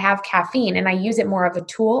train, I have caffeine and I use it more as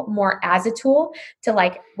a tool to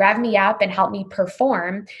like rev me up and help me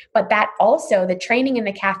perform. But that also, the training and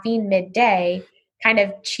the caffeine midday kind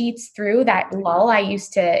of cheats through that lull I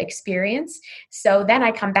used to experience. So then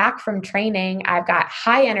I come back from training, I've got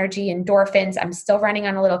high energy, endorphins, I'm still running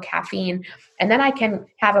on a little caffeine, and then I can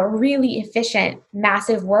have a really efficient,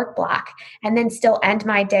 massive work block and then still end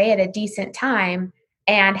my day at a decent time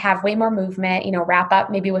and have way more movement, wrap up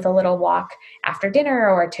maybe with a little walk after dinner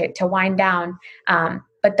or to wind down.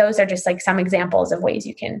 But those are just like some examples of ways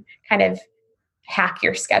you can kind of hack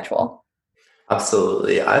your schedule.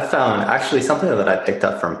 Absolutely. I found actually something that I picked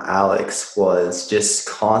up from Alex was just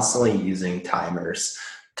constantly using timers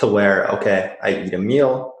to where, okay, I eat a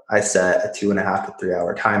meal, I set a 2.5 to 3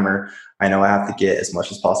 hour timer. I know I have to get as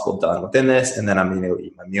much as possible done within this, and then I'm going to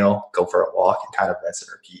eat my meal, go for a walk, and kind of rinse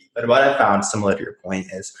and repeat. But what I found, similar to your point,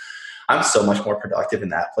 is I'm so much more productive in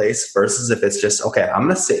that place versus if it's just, okay, I'm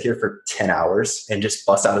going to sit here for 10 hours and just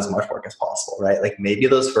bust out as much work as possible, right? Like maybe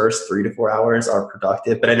those first 3 to 4 hours are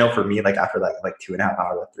productive, but I know for me, like after that, like 2.5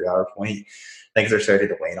 hour, like 3 hour point, things are starting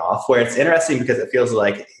to wane off, where it's interesting because it feels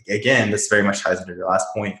like, again, this very much ties into your last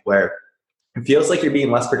point, where it feels like you're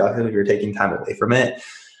being less productive if you're taking time away from it,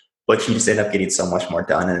 but you just end up getting so much more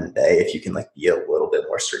done in a day if you can like be a little bit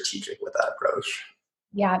more strategic with that approach.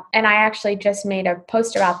 Yeah. And I actually just made a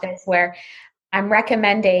post about this where I'm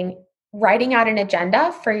recommending writing out an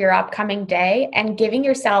agenda for your upcoming day and giving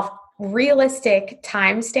yourself realistic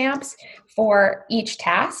timestamps for each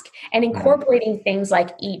task and incorporating things like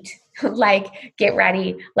eat, like get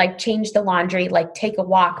ready, like change the laundry, like take a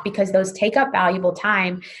walk, because those take up valuable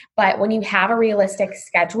time. But when you have a realistic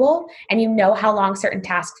schedule and you know how long certain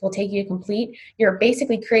tasks will take you to complete, you're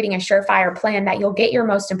basically creating a surefire plan that you'll get your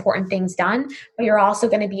most important things done, but you're also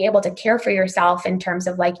going to be able to care for yourself in terms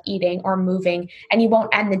of like eating or moving, and you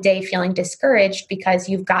won't end the day feeling discouraged because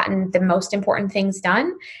you've gotten the most important things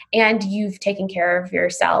done and you've taken care of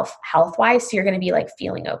yourself health-wise. So you're going to be like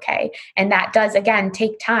feeling okay. And that does, again,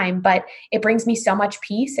 take time, but it brings me so much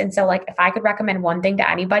peace. And so like, if I could recommend one thing to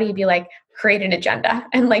anybody, it'd be like, create an agenda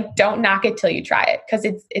and like, don't knock it till you try it, because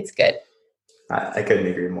it's good. I couldn't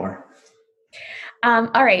agree more.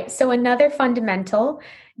 All right. So another fundamental,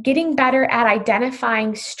 getting better at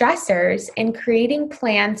identifying stressors and creating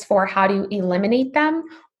plans for how to eliminate them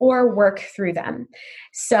or work through them.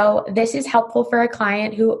 So this is helpful for a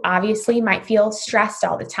client who obviously might feel stressed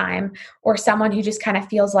all the time, or someone who just kind of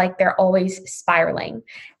feels like they're always spiraling.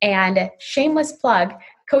 And shameless plug,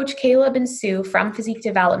 Coach Caleb and Sue from Physique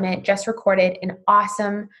Development just recorded an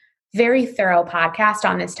awesome very thorough podcast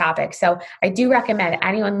on this topic. So I do recommend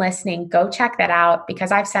anyone listening, go check that out,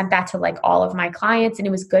 because I've sent that to like all of my clients and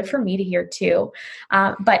it was good for me to hear too.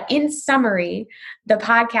 But in summary, the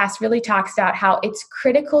podcast really talks about how it's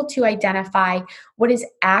critical to identify what is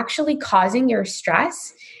actually causing your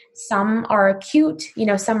stress. Some are acute,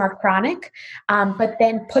 some are chronic, but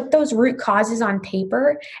then put those root causes on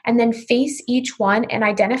paper and then face each one and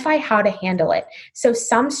identify how to handle it. So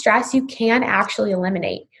some stress you can actually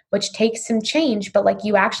eliminate, which takes some change, but like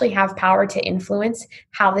you actually have power to influence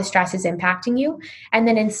how the stress is impacting you. And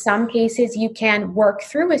then in some cases, you can work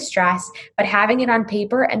through a stress, but having it on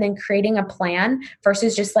paper and then creating a plan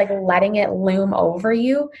versus just like letting it loom over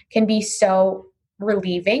you can be so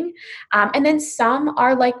relieving. And then some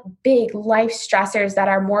are like big life stressors that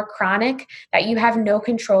are more chronic that you have no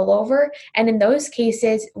control over. And in those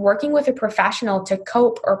cases, working with a professional to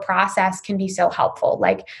cope or process can be so helpful,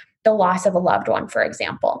 like the loss of a loved one, for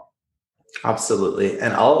example. Absolutely.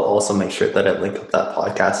 And I'll also make sure that I link up that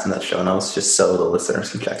podcast in the show notes just so the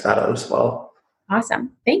listeners can check that out as well.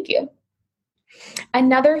 Awesome. Thank you.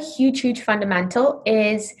 Another huge fundamental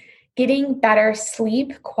is getting better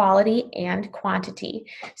sleep quality and quantity.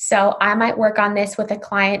 So I might work on this with a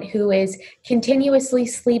client who is continuously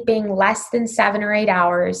sleeping less than 7 or 8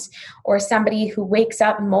 hours, or somebody who wakes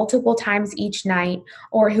up multiple times each night,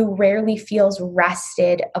 or who rarely feels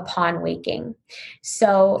rested upon waking.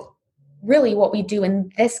 So really what we do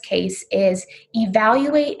in this case is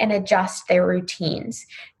evaluate and adjust their routines,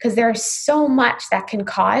 because there's so much that can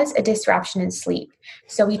cause a disruption in sleep.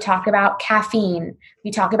 So we talk about caffeine,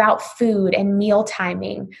 we talk about food and meal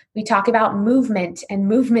timing, we talk about movement and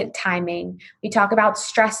movement timing, we talk about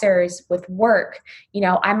stressors with work.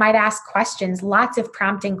 I might ask questions, lots of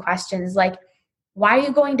prompting questions like, why are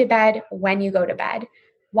you going to bed when you go to bed?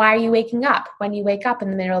 Why are you waking up when you wake up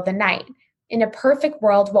in the middle of the night? In a perfect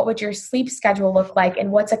world, what would your sleep schedule look like?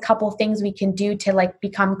 And what's a couple things we can do to like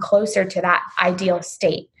become closer to that ideal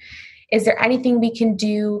state? Is there anything we can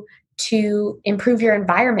do to improve your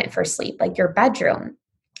environment for sleep, like your bedroom?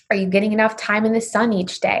 Are you getting enough time in the sun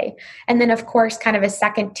each day? And then of course, kind of a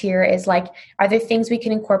second tier is like, are there things we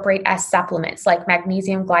can incorporate as supplements like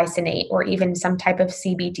magnesium glycinate or even some type of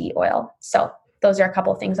CBD oil? So those are a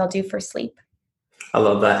couple things I'll do for sleep. I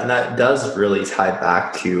love that. And that does really tie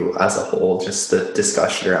back to, as a whole, just the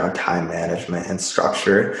discussion around time management and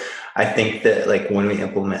structure. I think that like when we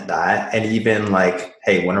implement that, and even like,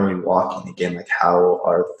 hey, when are we walking again? Like how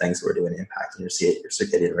are the things we're doing impacting your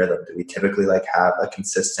circadian rhythm? Do we typically like have a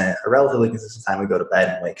relatively consistent time we go to bed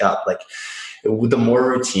and wake up? Like the more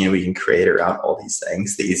routine we can create around all these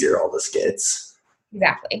things, the easier all this gets.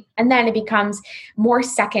 Exactly. And then it becomes more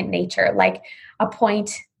second nature. Like a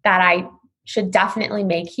point that I should definitely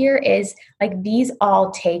make here is like these all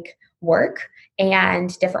take work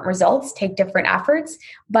and different results take different efforts.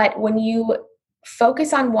 But when you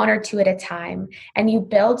focus on one or two at a time and you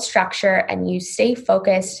build structure and you stay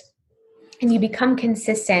focused and you become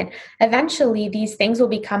consistent, eventually these things will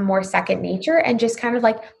become more second nature and just kind of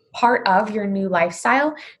like part of your new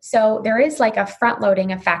lifestyle. So there is like a front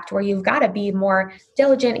loading effect where you've got to be more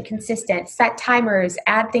diligent and consistent, set timers,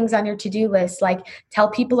 add things on your to-do list, like tell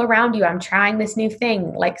people around you, I'm trying this new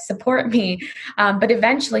thing, like support me. But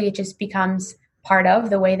eventually it just becomes part of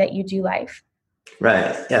the way that you do life.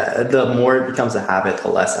 Right. Yeah. The more it becomes a habit, the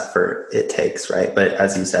less effort it takes. Right. But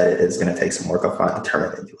as you said, it is going to take some work upfront to determine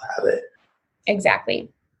that you have it.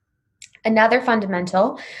 Exactly. Another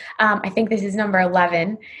fundamental, I think this is number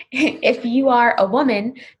 11, if you are a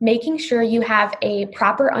woman, making sure you have a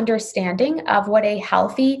proper understanding of what a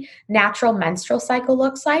healthy natural menstrual cycle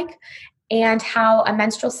looks like and how a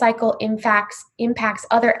menstrual cycle impacts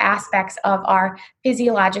other aspects of our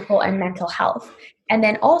physiological and mental health. And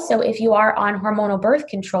then also, if you are on hormonal birth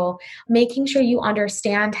control, making sure you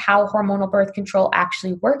understand how hormonal birth control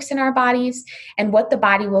actually works in our bodies and what the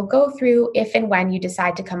body will go through if and when you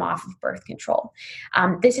decide to come off of birth control.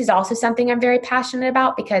 This is also something I'm very passionate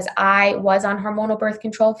about because I was on hormonal birth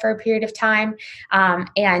control for a period of time.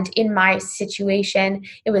 And in my situation,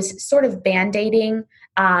 it was sort of band-aiding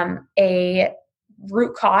a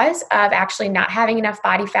root cause of actually not having enough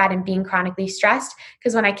body fat and being chronically stressed.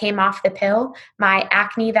 Because when I came off the pill, my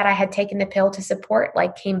acne that I had taken the pill to support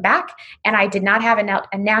came back, and I did not have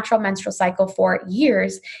a natural menstrual cycle for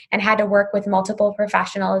years and had to work with multiple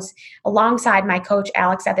professionals alongside my coach,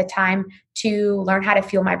 Alex, at the time to learn how to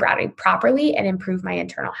fuel my body properly and improve my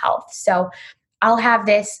internal health. So I'll have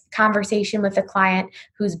this conversation with a client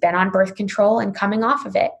who's been on birth control and coming off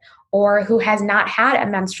of it, or who has not had a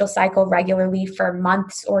menstrual cycle regularly for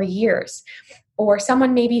months or years, or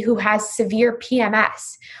someone maybe who has severe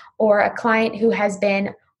PMS, or a client who has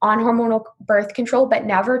been on hormonal birth control, but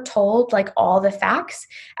never told like all the facts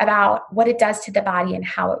about what it does to the body and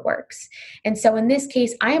how it works. And so in this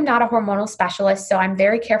case, I am not a hormonal specialist, so I'm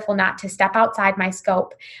very careful not to step outside my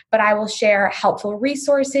scope, but I will share helpful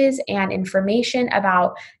resources and information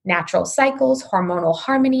about natural cycles, hormonal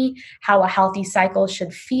harmony, how a healthy cycle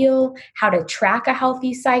should feel, how to track a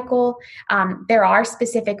healthy cycle. There are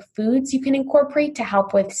specific foods you can incorporate to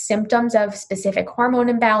help with symptoms of specific hormone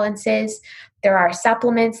imbalances. There are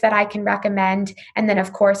supplements that I can recommend. And then,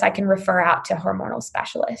 of course, I can refer out to hormonal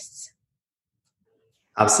specialists.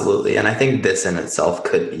 Absolutely. And I think this in itself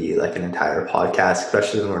could be like an entire podcast,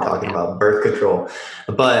 especially when we're talking about birth control.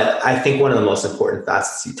 But I think one of the most important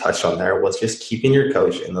facets you touched on there was just keeping your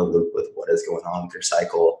coach in the loop with what is going on with your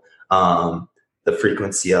cycle, the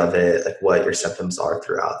frequency of it, like what your symptoms are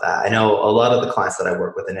throughout that. I know a lot of the clients that I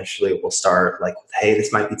work with initially will start like, hey,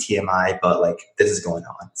 this might be TMI, but like this is going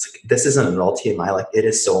on. It's like, this isn't at all TMI. Like it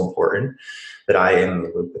is so important that I am in the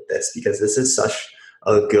loop with this because this is such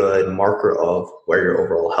a good marker of where your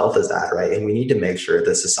overall health is at, right? And we need to make sure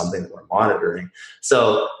this is something that we're monitoring.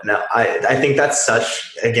 So now I think that's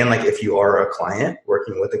such, again, like if you are a client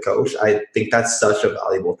working with a coach, I think that's such a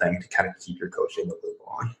valuable thing to kind of keep your coach in the loop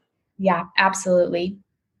on. Yeah, absolutely.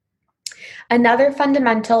 Another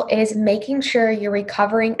fundamental is making sure you're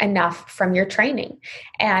recovering enough from your training.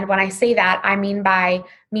 And when I say that, I mean by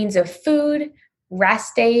means of food,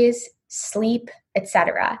 rest days, sleep,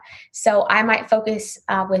 etc. So I might focus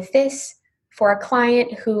with this for a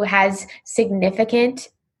client who has significant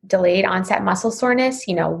delayed onset muscle soreness,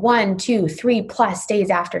 1, 2, 3+ days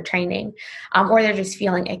after training, or they're just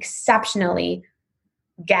feeling exceptionally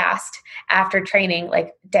gassed after training,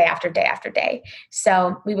 like day after day after day.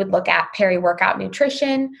 So we would look at peri-workout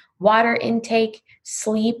nutrition, water intake,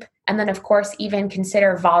 sleep, and then of course even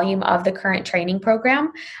consider volume of the current training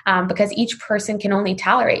program, because each person can only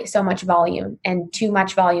tolerate so much volume, and too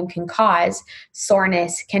much volume can cause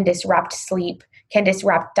soreness, can disrupt sleep, can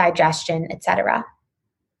disrupt digestion, etc.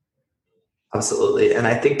 Absolutely. And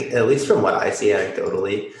I think, at least from what I see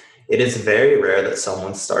anecdotally, it is very rare that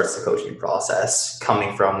someone starts the coaching process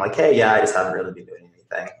coming from like, hey, yeah, I just haven't really been doing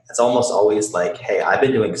anything. It's almost always like, hey, I've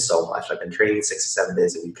been doing so much. I've been training 6 to 7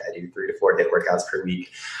 days a week. I do 3 to 4 HIIT workouts per week.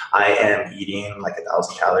 I am eating like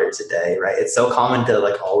 1,000 calories a day, right? It's so common to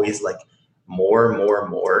like always like more.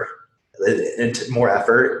 And more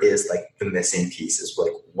effort is like the missing piece, is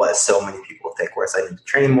like what so many people think, whereas I need to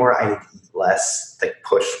train more, I need to eat less, like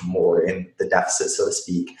push more in the deficit, so to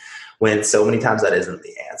speak, when so many times that isn't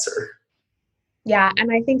the answer. Yeah.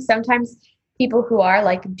 And I think sometimes people who are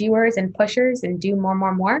like doers and pushers and do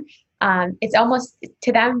more, it's almost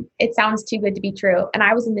to them, it sounds too good to be true. And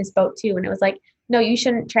I was in this boat too. And it was like, no, you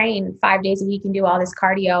shouldn't train 5 days a week and do all this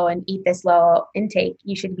cardio and eat this low intake.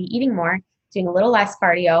 You should be eating more, doing a little less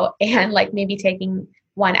cardio, and like maybe taking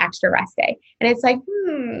 1 extra rest day. And it's like,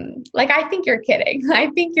 like, I think you're kidding. I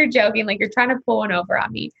think you're joking. Like you're trying to pull one over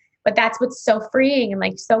on me. But that's what's so freeing and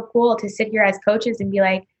like so cool to sit here as coaches and be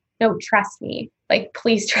like, no, trust me. Like,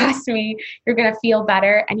 please trust me. You're going to feel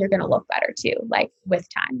better and you're going to look better too, like with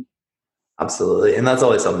time. Absolutely. And that's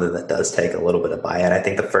always something that does take a little bit of buy-in. I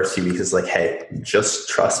think the first few weeks is like, hey, just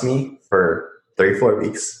trust me for 3-4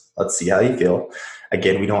 weeks. Let's see how you feel.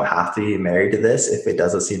 Again, we don't have to be married to this if it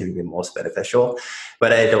doesn't seem to be the most beneficial.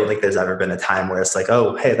 But I don't think there's ever been a time where it's like,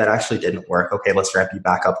 oh, hey, that actually didn't work. Okay, let's ramp you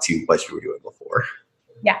back up to what you were doing before.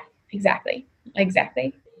 Yeah, exactly.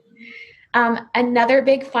 Another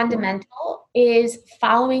big fundamental is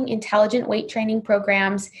following intelligent weight training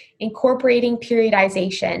programs, incorporating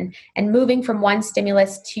periodization, and moving from one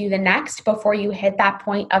stimulus to the next before you hit that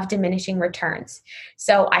point of diminishing returns.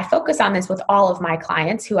 So I focus on this with all of my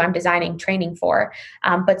clients who I'm designing training for,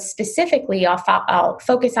 but specifically I'll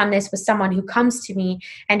focus on this with someone who comes to me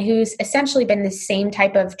and who's essentially been the same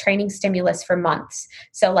type of training stimulus for months.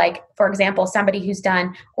 So like, for example, somebody who's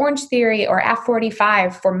done Orange Theory or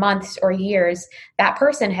F45 for months or years, that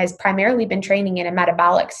person has primarily been training in a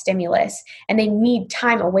metabolic stimulus, and they need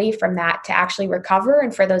time away from that to actually recover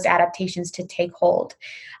and for those adaptations to take hold.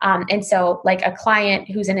 And so like a client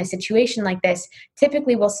who's in a situation like this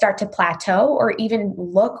typically will start to plateau or even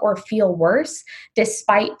look or feel worse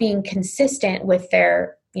despite being consistent with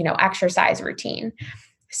their, exercise routine.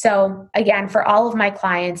 So again, for all of my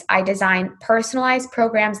clients, I design personalized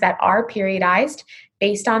programs that are periodized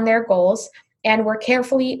based on their goals. And we're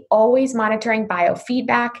carefully always monitoring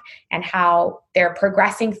biofeedback and how they're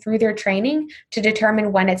progressing through their training to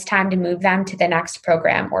determine when it's time to move them to the next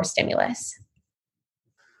program or stimulus.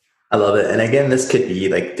 I love it. And again, this could be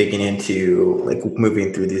like digging into like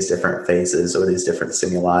moving through these different phases or these different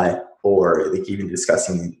stimuli or like even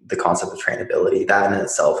discussing the concept of trainability, that in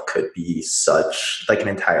itself could be such like an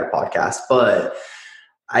entire podcast. But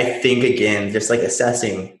I think, again, just like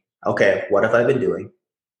assessing, okay, what have I been doing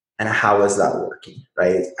and how is that working,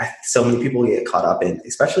 right? So many people get caught up in,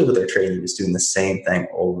 especially with their training, just doing the same thing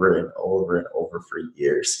over and over and over for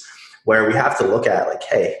years, where we have to look at like,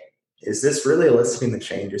 hey, is this really eliciting the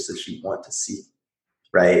changes that you want to see,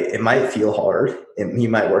 right? It might feel hard. You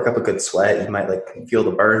might work up a good sweat. You might like feel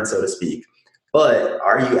the burn, so to speak. But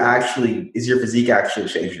is your physique actually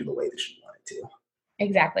changing the way that you want it to?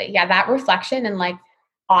 Exactly. Yeah, that reflection and like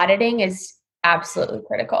auditing is absolutely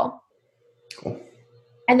critical. Cool.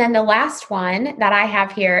 And then the last one that I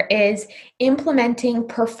have here is implementing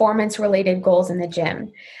performance-related goals in the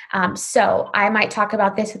gym. So I might talk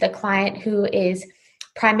about this with a client who is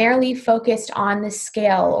primarily focused on the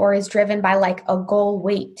scale or is driven by like a goal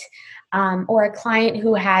weight. Or a client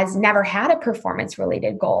who has never had a performance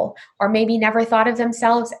related goal, or maybe never thought of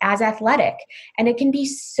themselves as athletic. And it can be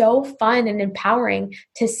so fun and empowering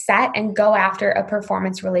to set and go after a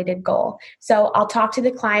performance related goal. So I'll talk to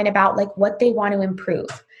the client about like what they want to improve.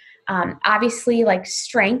 Obviously, like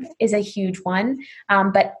strength is a huge one,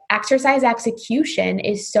 but exercise execution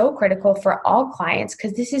is so critical for all clients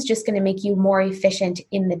because this is just going to make you more efficient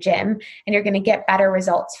in the gym and you're going to get better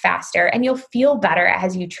results faster and you'll feel better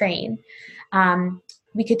as you train.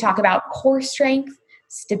 We could talk about core strength,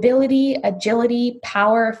 stability, agility,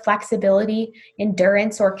 power, flexibility,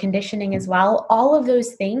 endurance, or conditioning as well. All of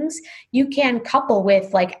those things you can couple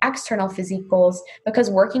with like external physique goals because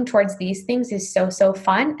working towards these things is so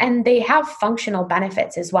fun and they have functional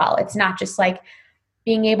benefits as well. It's not just like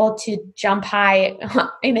being able to jump high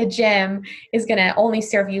in a gym is going to only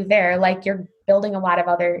serve you there. Like you're building a lot of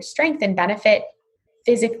other strength and benefit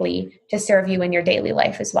physically to serve you in your daily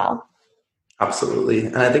life as well. Absolutely.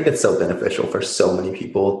 And I think it's so beneficial for so many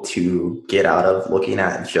people to get out of looking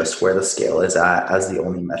at just where the scale is at as the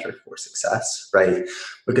only metric for success, right?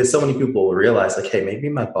 Because so many people will realize like, hey, maybe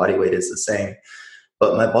my body weight is the same,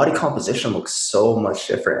 but my body composition looks so much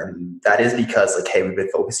different. And that is because like, hey, we've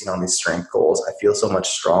been focusing on these strength goals. I feel so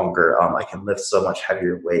much stronger. I can lift so much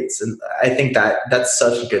heavier weights. And I think that that's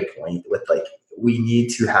such a good point with like, we need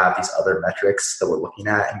to have these other metrics that we're looking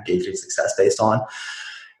at and gauging success based on,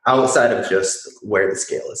 outside of just where the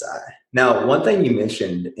scale is at. Now, one thing you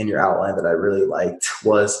mentioned in your outline that I really liked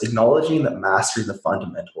was acknowledging that mastering the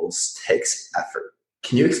fundamentals takes effort.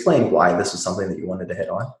 Can you explain why this was something that you wanted to hit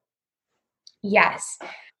on? Yes.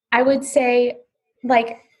 I would say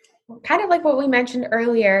like kind of like what we mentioned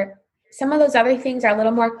earlier, some of those other things are a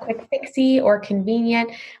little more quick fixy or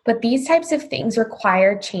convenient, but these types of things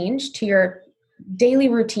require change to your daily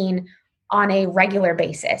routine on a regular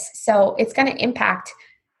basis. So it's going to impact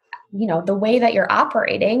the way that you're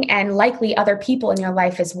operating and likely other people in your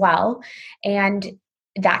life as well. And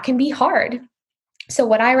that can be hard. So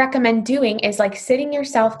what I recommend doing is like sitting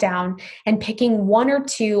yourself down and picking one or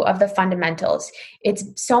two of the fundamentals. It's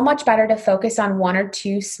so much better to focus on one or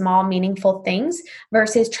two small, meaningful things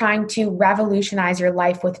versus trying to revolutionize your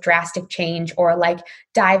life with drastic change or like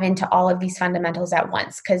dive into all of these fundamentals at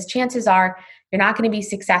once. Because chances are you're not going to be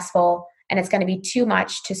successful and it's going to be too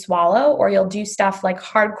much to swallow, or you'll do stuff like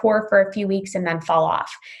hardcore for a few weeks and then fall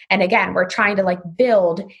off. And again, we're trying to like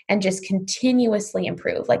build and just continuously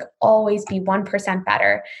improve, like always be 1%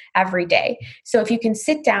 better every day. So if you can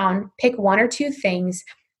sit down, pick one or two things,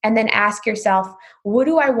 and then ask yourself, what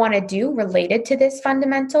do I want to do related to this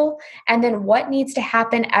fundamental? And then what needs to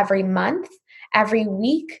happen every month, every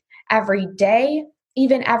week, every day,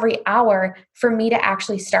 even every hour for me to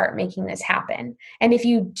actually start making this happen. And if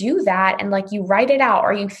you do that and like you write it out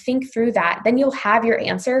or you think through that, then you'll have your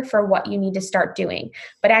answer for what you need to start doing.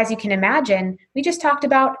 But as you can imagine, we just talked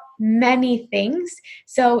about many things.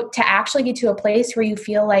 So to actually get to a place where you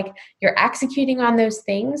feel like you're executing on those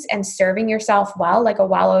things and serving yourself well, like a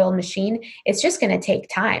well-oiled machine, it's just going to take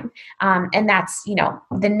time. And that's,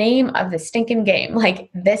 the name of the stinking game.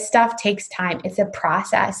 Like this stuff takes time. It's a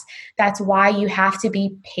process. That's why you have to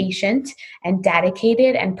be patient and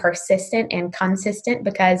dedicated and persistent and consistent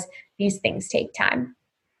because these things take time.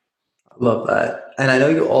 I love that. And I know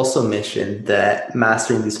you also mentioned that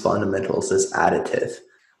mastering these fundamentals is additive.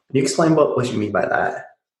 Can you explain what you mean by that?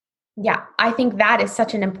 Yeah, I think that is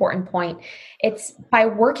such an important point. It's by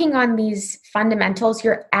working on these fundamentals,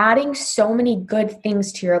 you're adding so many good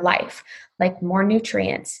things to your life, like more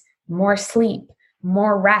nutrients, more sleep,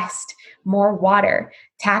 more rest, more water,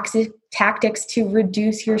 tactics to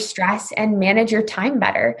reduce your stress and manage your time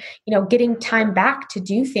better, getting time back to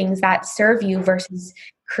do things that serve you versus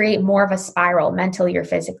create more of a spiral mentally or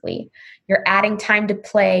physically. You're adding time to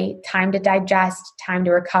play, time to digest, time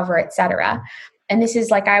to recover, etc. And this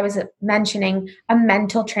is, like I was mentioning, a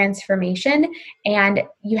mental transformation. And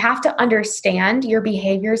you have to understand your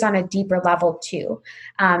behaviors on a deeper level too.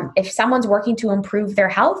 If someone's working to improve their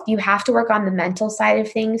health, you have to work on the mental side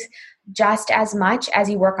of things just as much as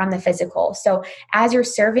you work on the physical. So as you're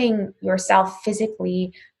serving yourself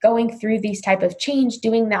physically, going through these type of change,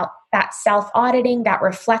 doing that self-auditing, that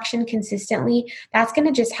reflection consistently, that's going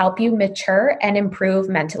to just help you mature and improve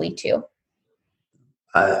mentally too.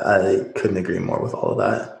 I couldn't agree more with all of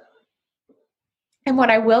that. And what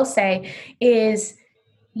I will say is,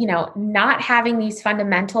 not having these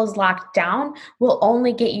fundamentals locked down will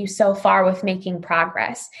only get you so far with making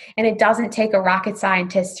progress. And it doesn't take a rocket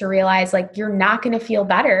scientist to realize, like, you're not going to feel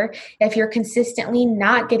better if you're consistently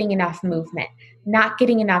not getting enough movement, not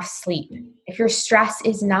getting enough sleep, if your stress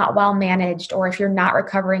is not well managed, or if you're not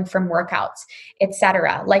recovering from workouts,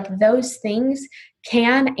 etc. Like, those things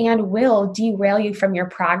can and will derail you from your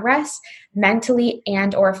progress mentally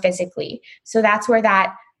and or physically. So that's where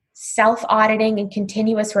that self-auditing and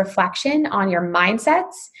continuous reflection on your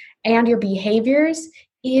mindsets and your behaviors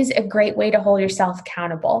is a great way to hold yourself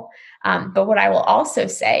accountable. But what I will also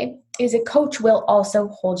say is a coach will also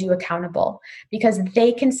hold you accountable, because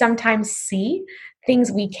they can sometimes see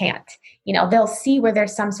things we can't. They'll see where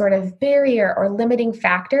there's some sort of barrier or limiting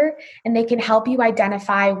factor, and they can help you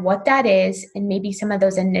identify what that is and maybe some of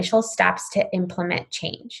those initial steps to implement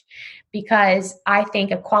change. Because I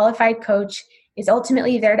think a qualified coach is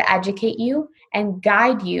ultimately there to educate you and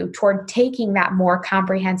guide you toward taking that more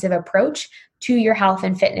comprehensive approach to your health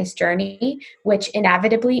and fitness journey, which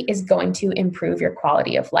inevitably is going to improve your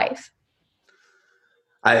quality of life.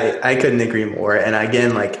 I couldn't agree more. And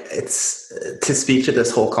again, like, it's to speak to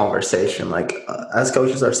this whole conversation, like, as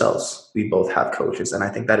coaches ourselves, we both have coaches. And I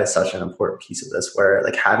think that is such an important piece of this, where,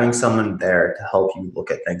 like, having someone there to help you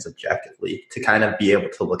look at things objectively, to kind of be able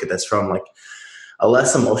to look at this from, like, a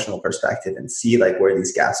less emotional perspective and see, like, where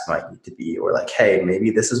these gaps might need to be, or, like, hey,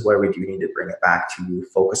 maybe this is where we do need to bring it back to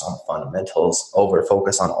focus on the fundamentals over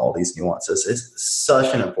focus on all these nuances, is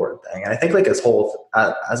such an important thing. And I think, like, as a whole,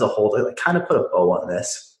 to, like, kind of put a bow on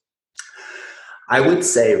this, I would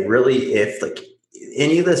say, really, if, like,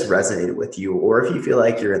 any of this resonated with you, or if you feel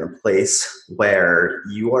like you're in a place where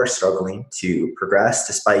you are struggling to progress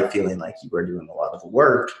despite feeling like you are doing a lot of the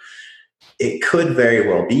work, it could very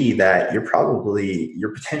well be that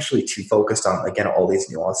you're potentially too focused on, again, all these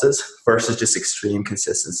nuances versus just extreme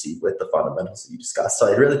consistency with the fundamentals that you discussed.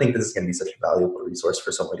 So I really think this is going to be such a valuable resource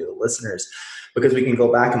for so many of the listeners, because we can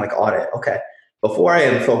go back and, like, audit, okay, before I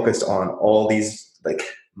am focused on all these, like,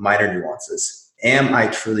 minor nuances, am I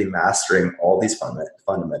truly mastering all these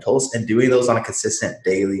fundamentals and doing those on a consistent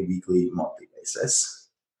daily, weekly, monthly basis?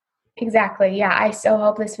 Exactly. Yeah. I so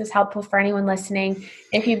hope this was helpful for anyone listening.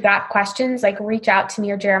 If you've got questions, like, reach out to me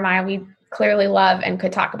or Jeremiah. We clearly love and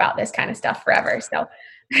could talk about this kind of stuff forever. So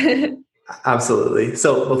Absolutely.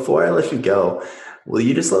 So before I let you go, will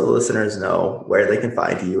you just let the listeners know where they can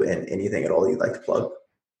find you and anything at all you'd like to plug?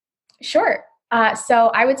 Sure. So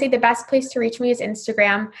I would say the best place to reach me is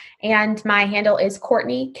Instagram, and my handle is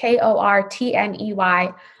Courtney,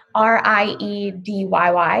 KORTNEY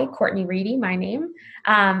RIEDYY, Courtney Reedy, my name.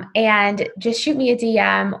 And just shoot me a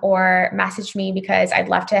DM or message me, because I'd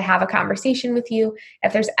love to have a conversation with you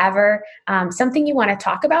if there's ever something you want to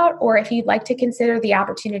talk about, or if you'd like to consider the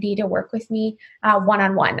opportunity to work with me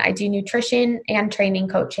one-on-one. I do nutrition and training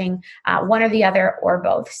coaching, one or the other or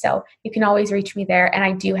both. So you can always reach me there. And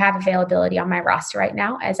I do have availability on my roster right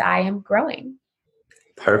now as I am growing.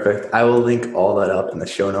 Perfect. I will link all that up in the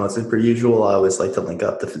show notes. And per usual, I always like to link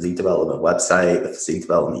up the Physique Development website, the Physique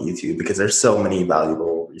Development YouTube, because there's so many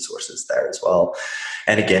valuable resources there as well.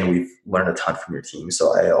 And again, we've learned a ton from your team.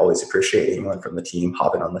 So I always appreciate anyone from the team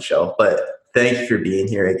hopping on the show. But thank you for being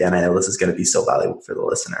here again. I know this is going to be so valuable for the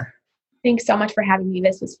listener. Thanks so much for having me.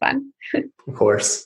 This was fun. Of course.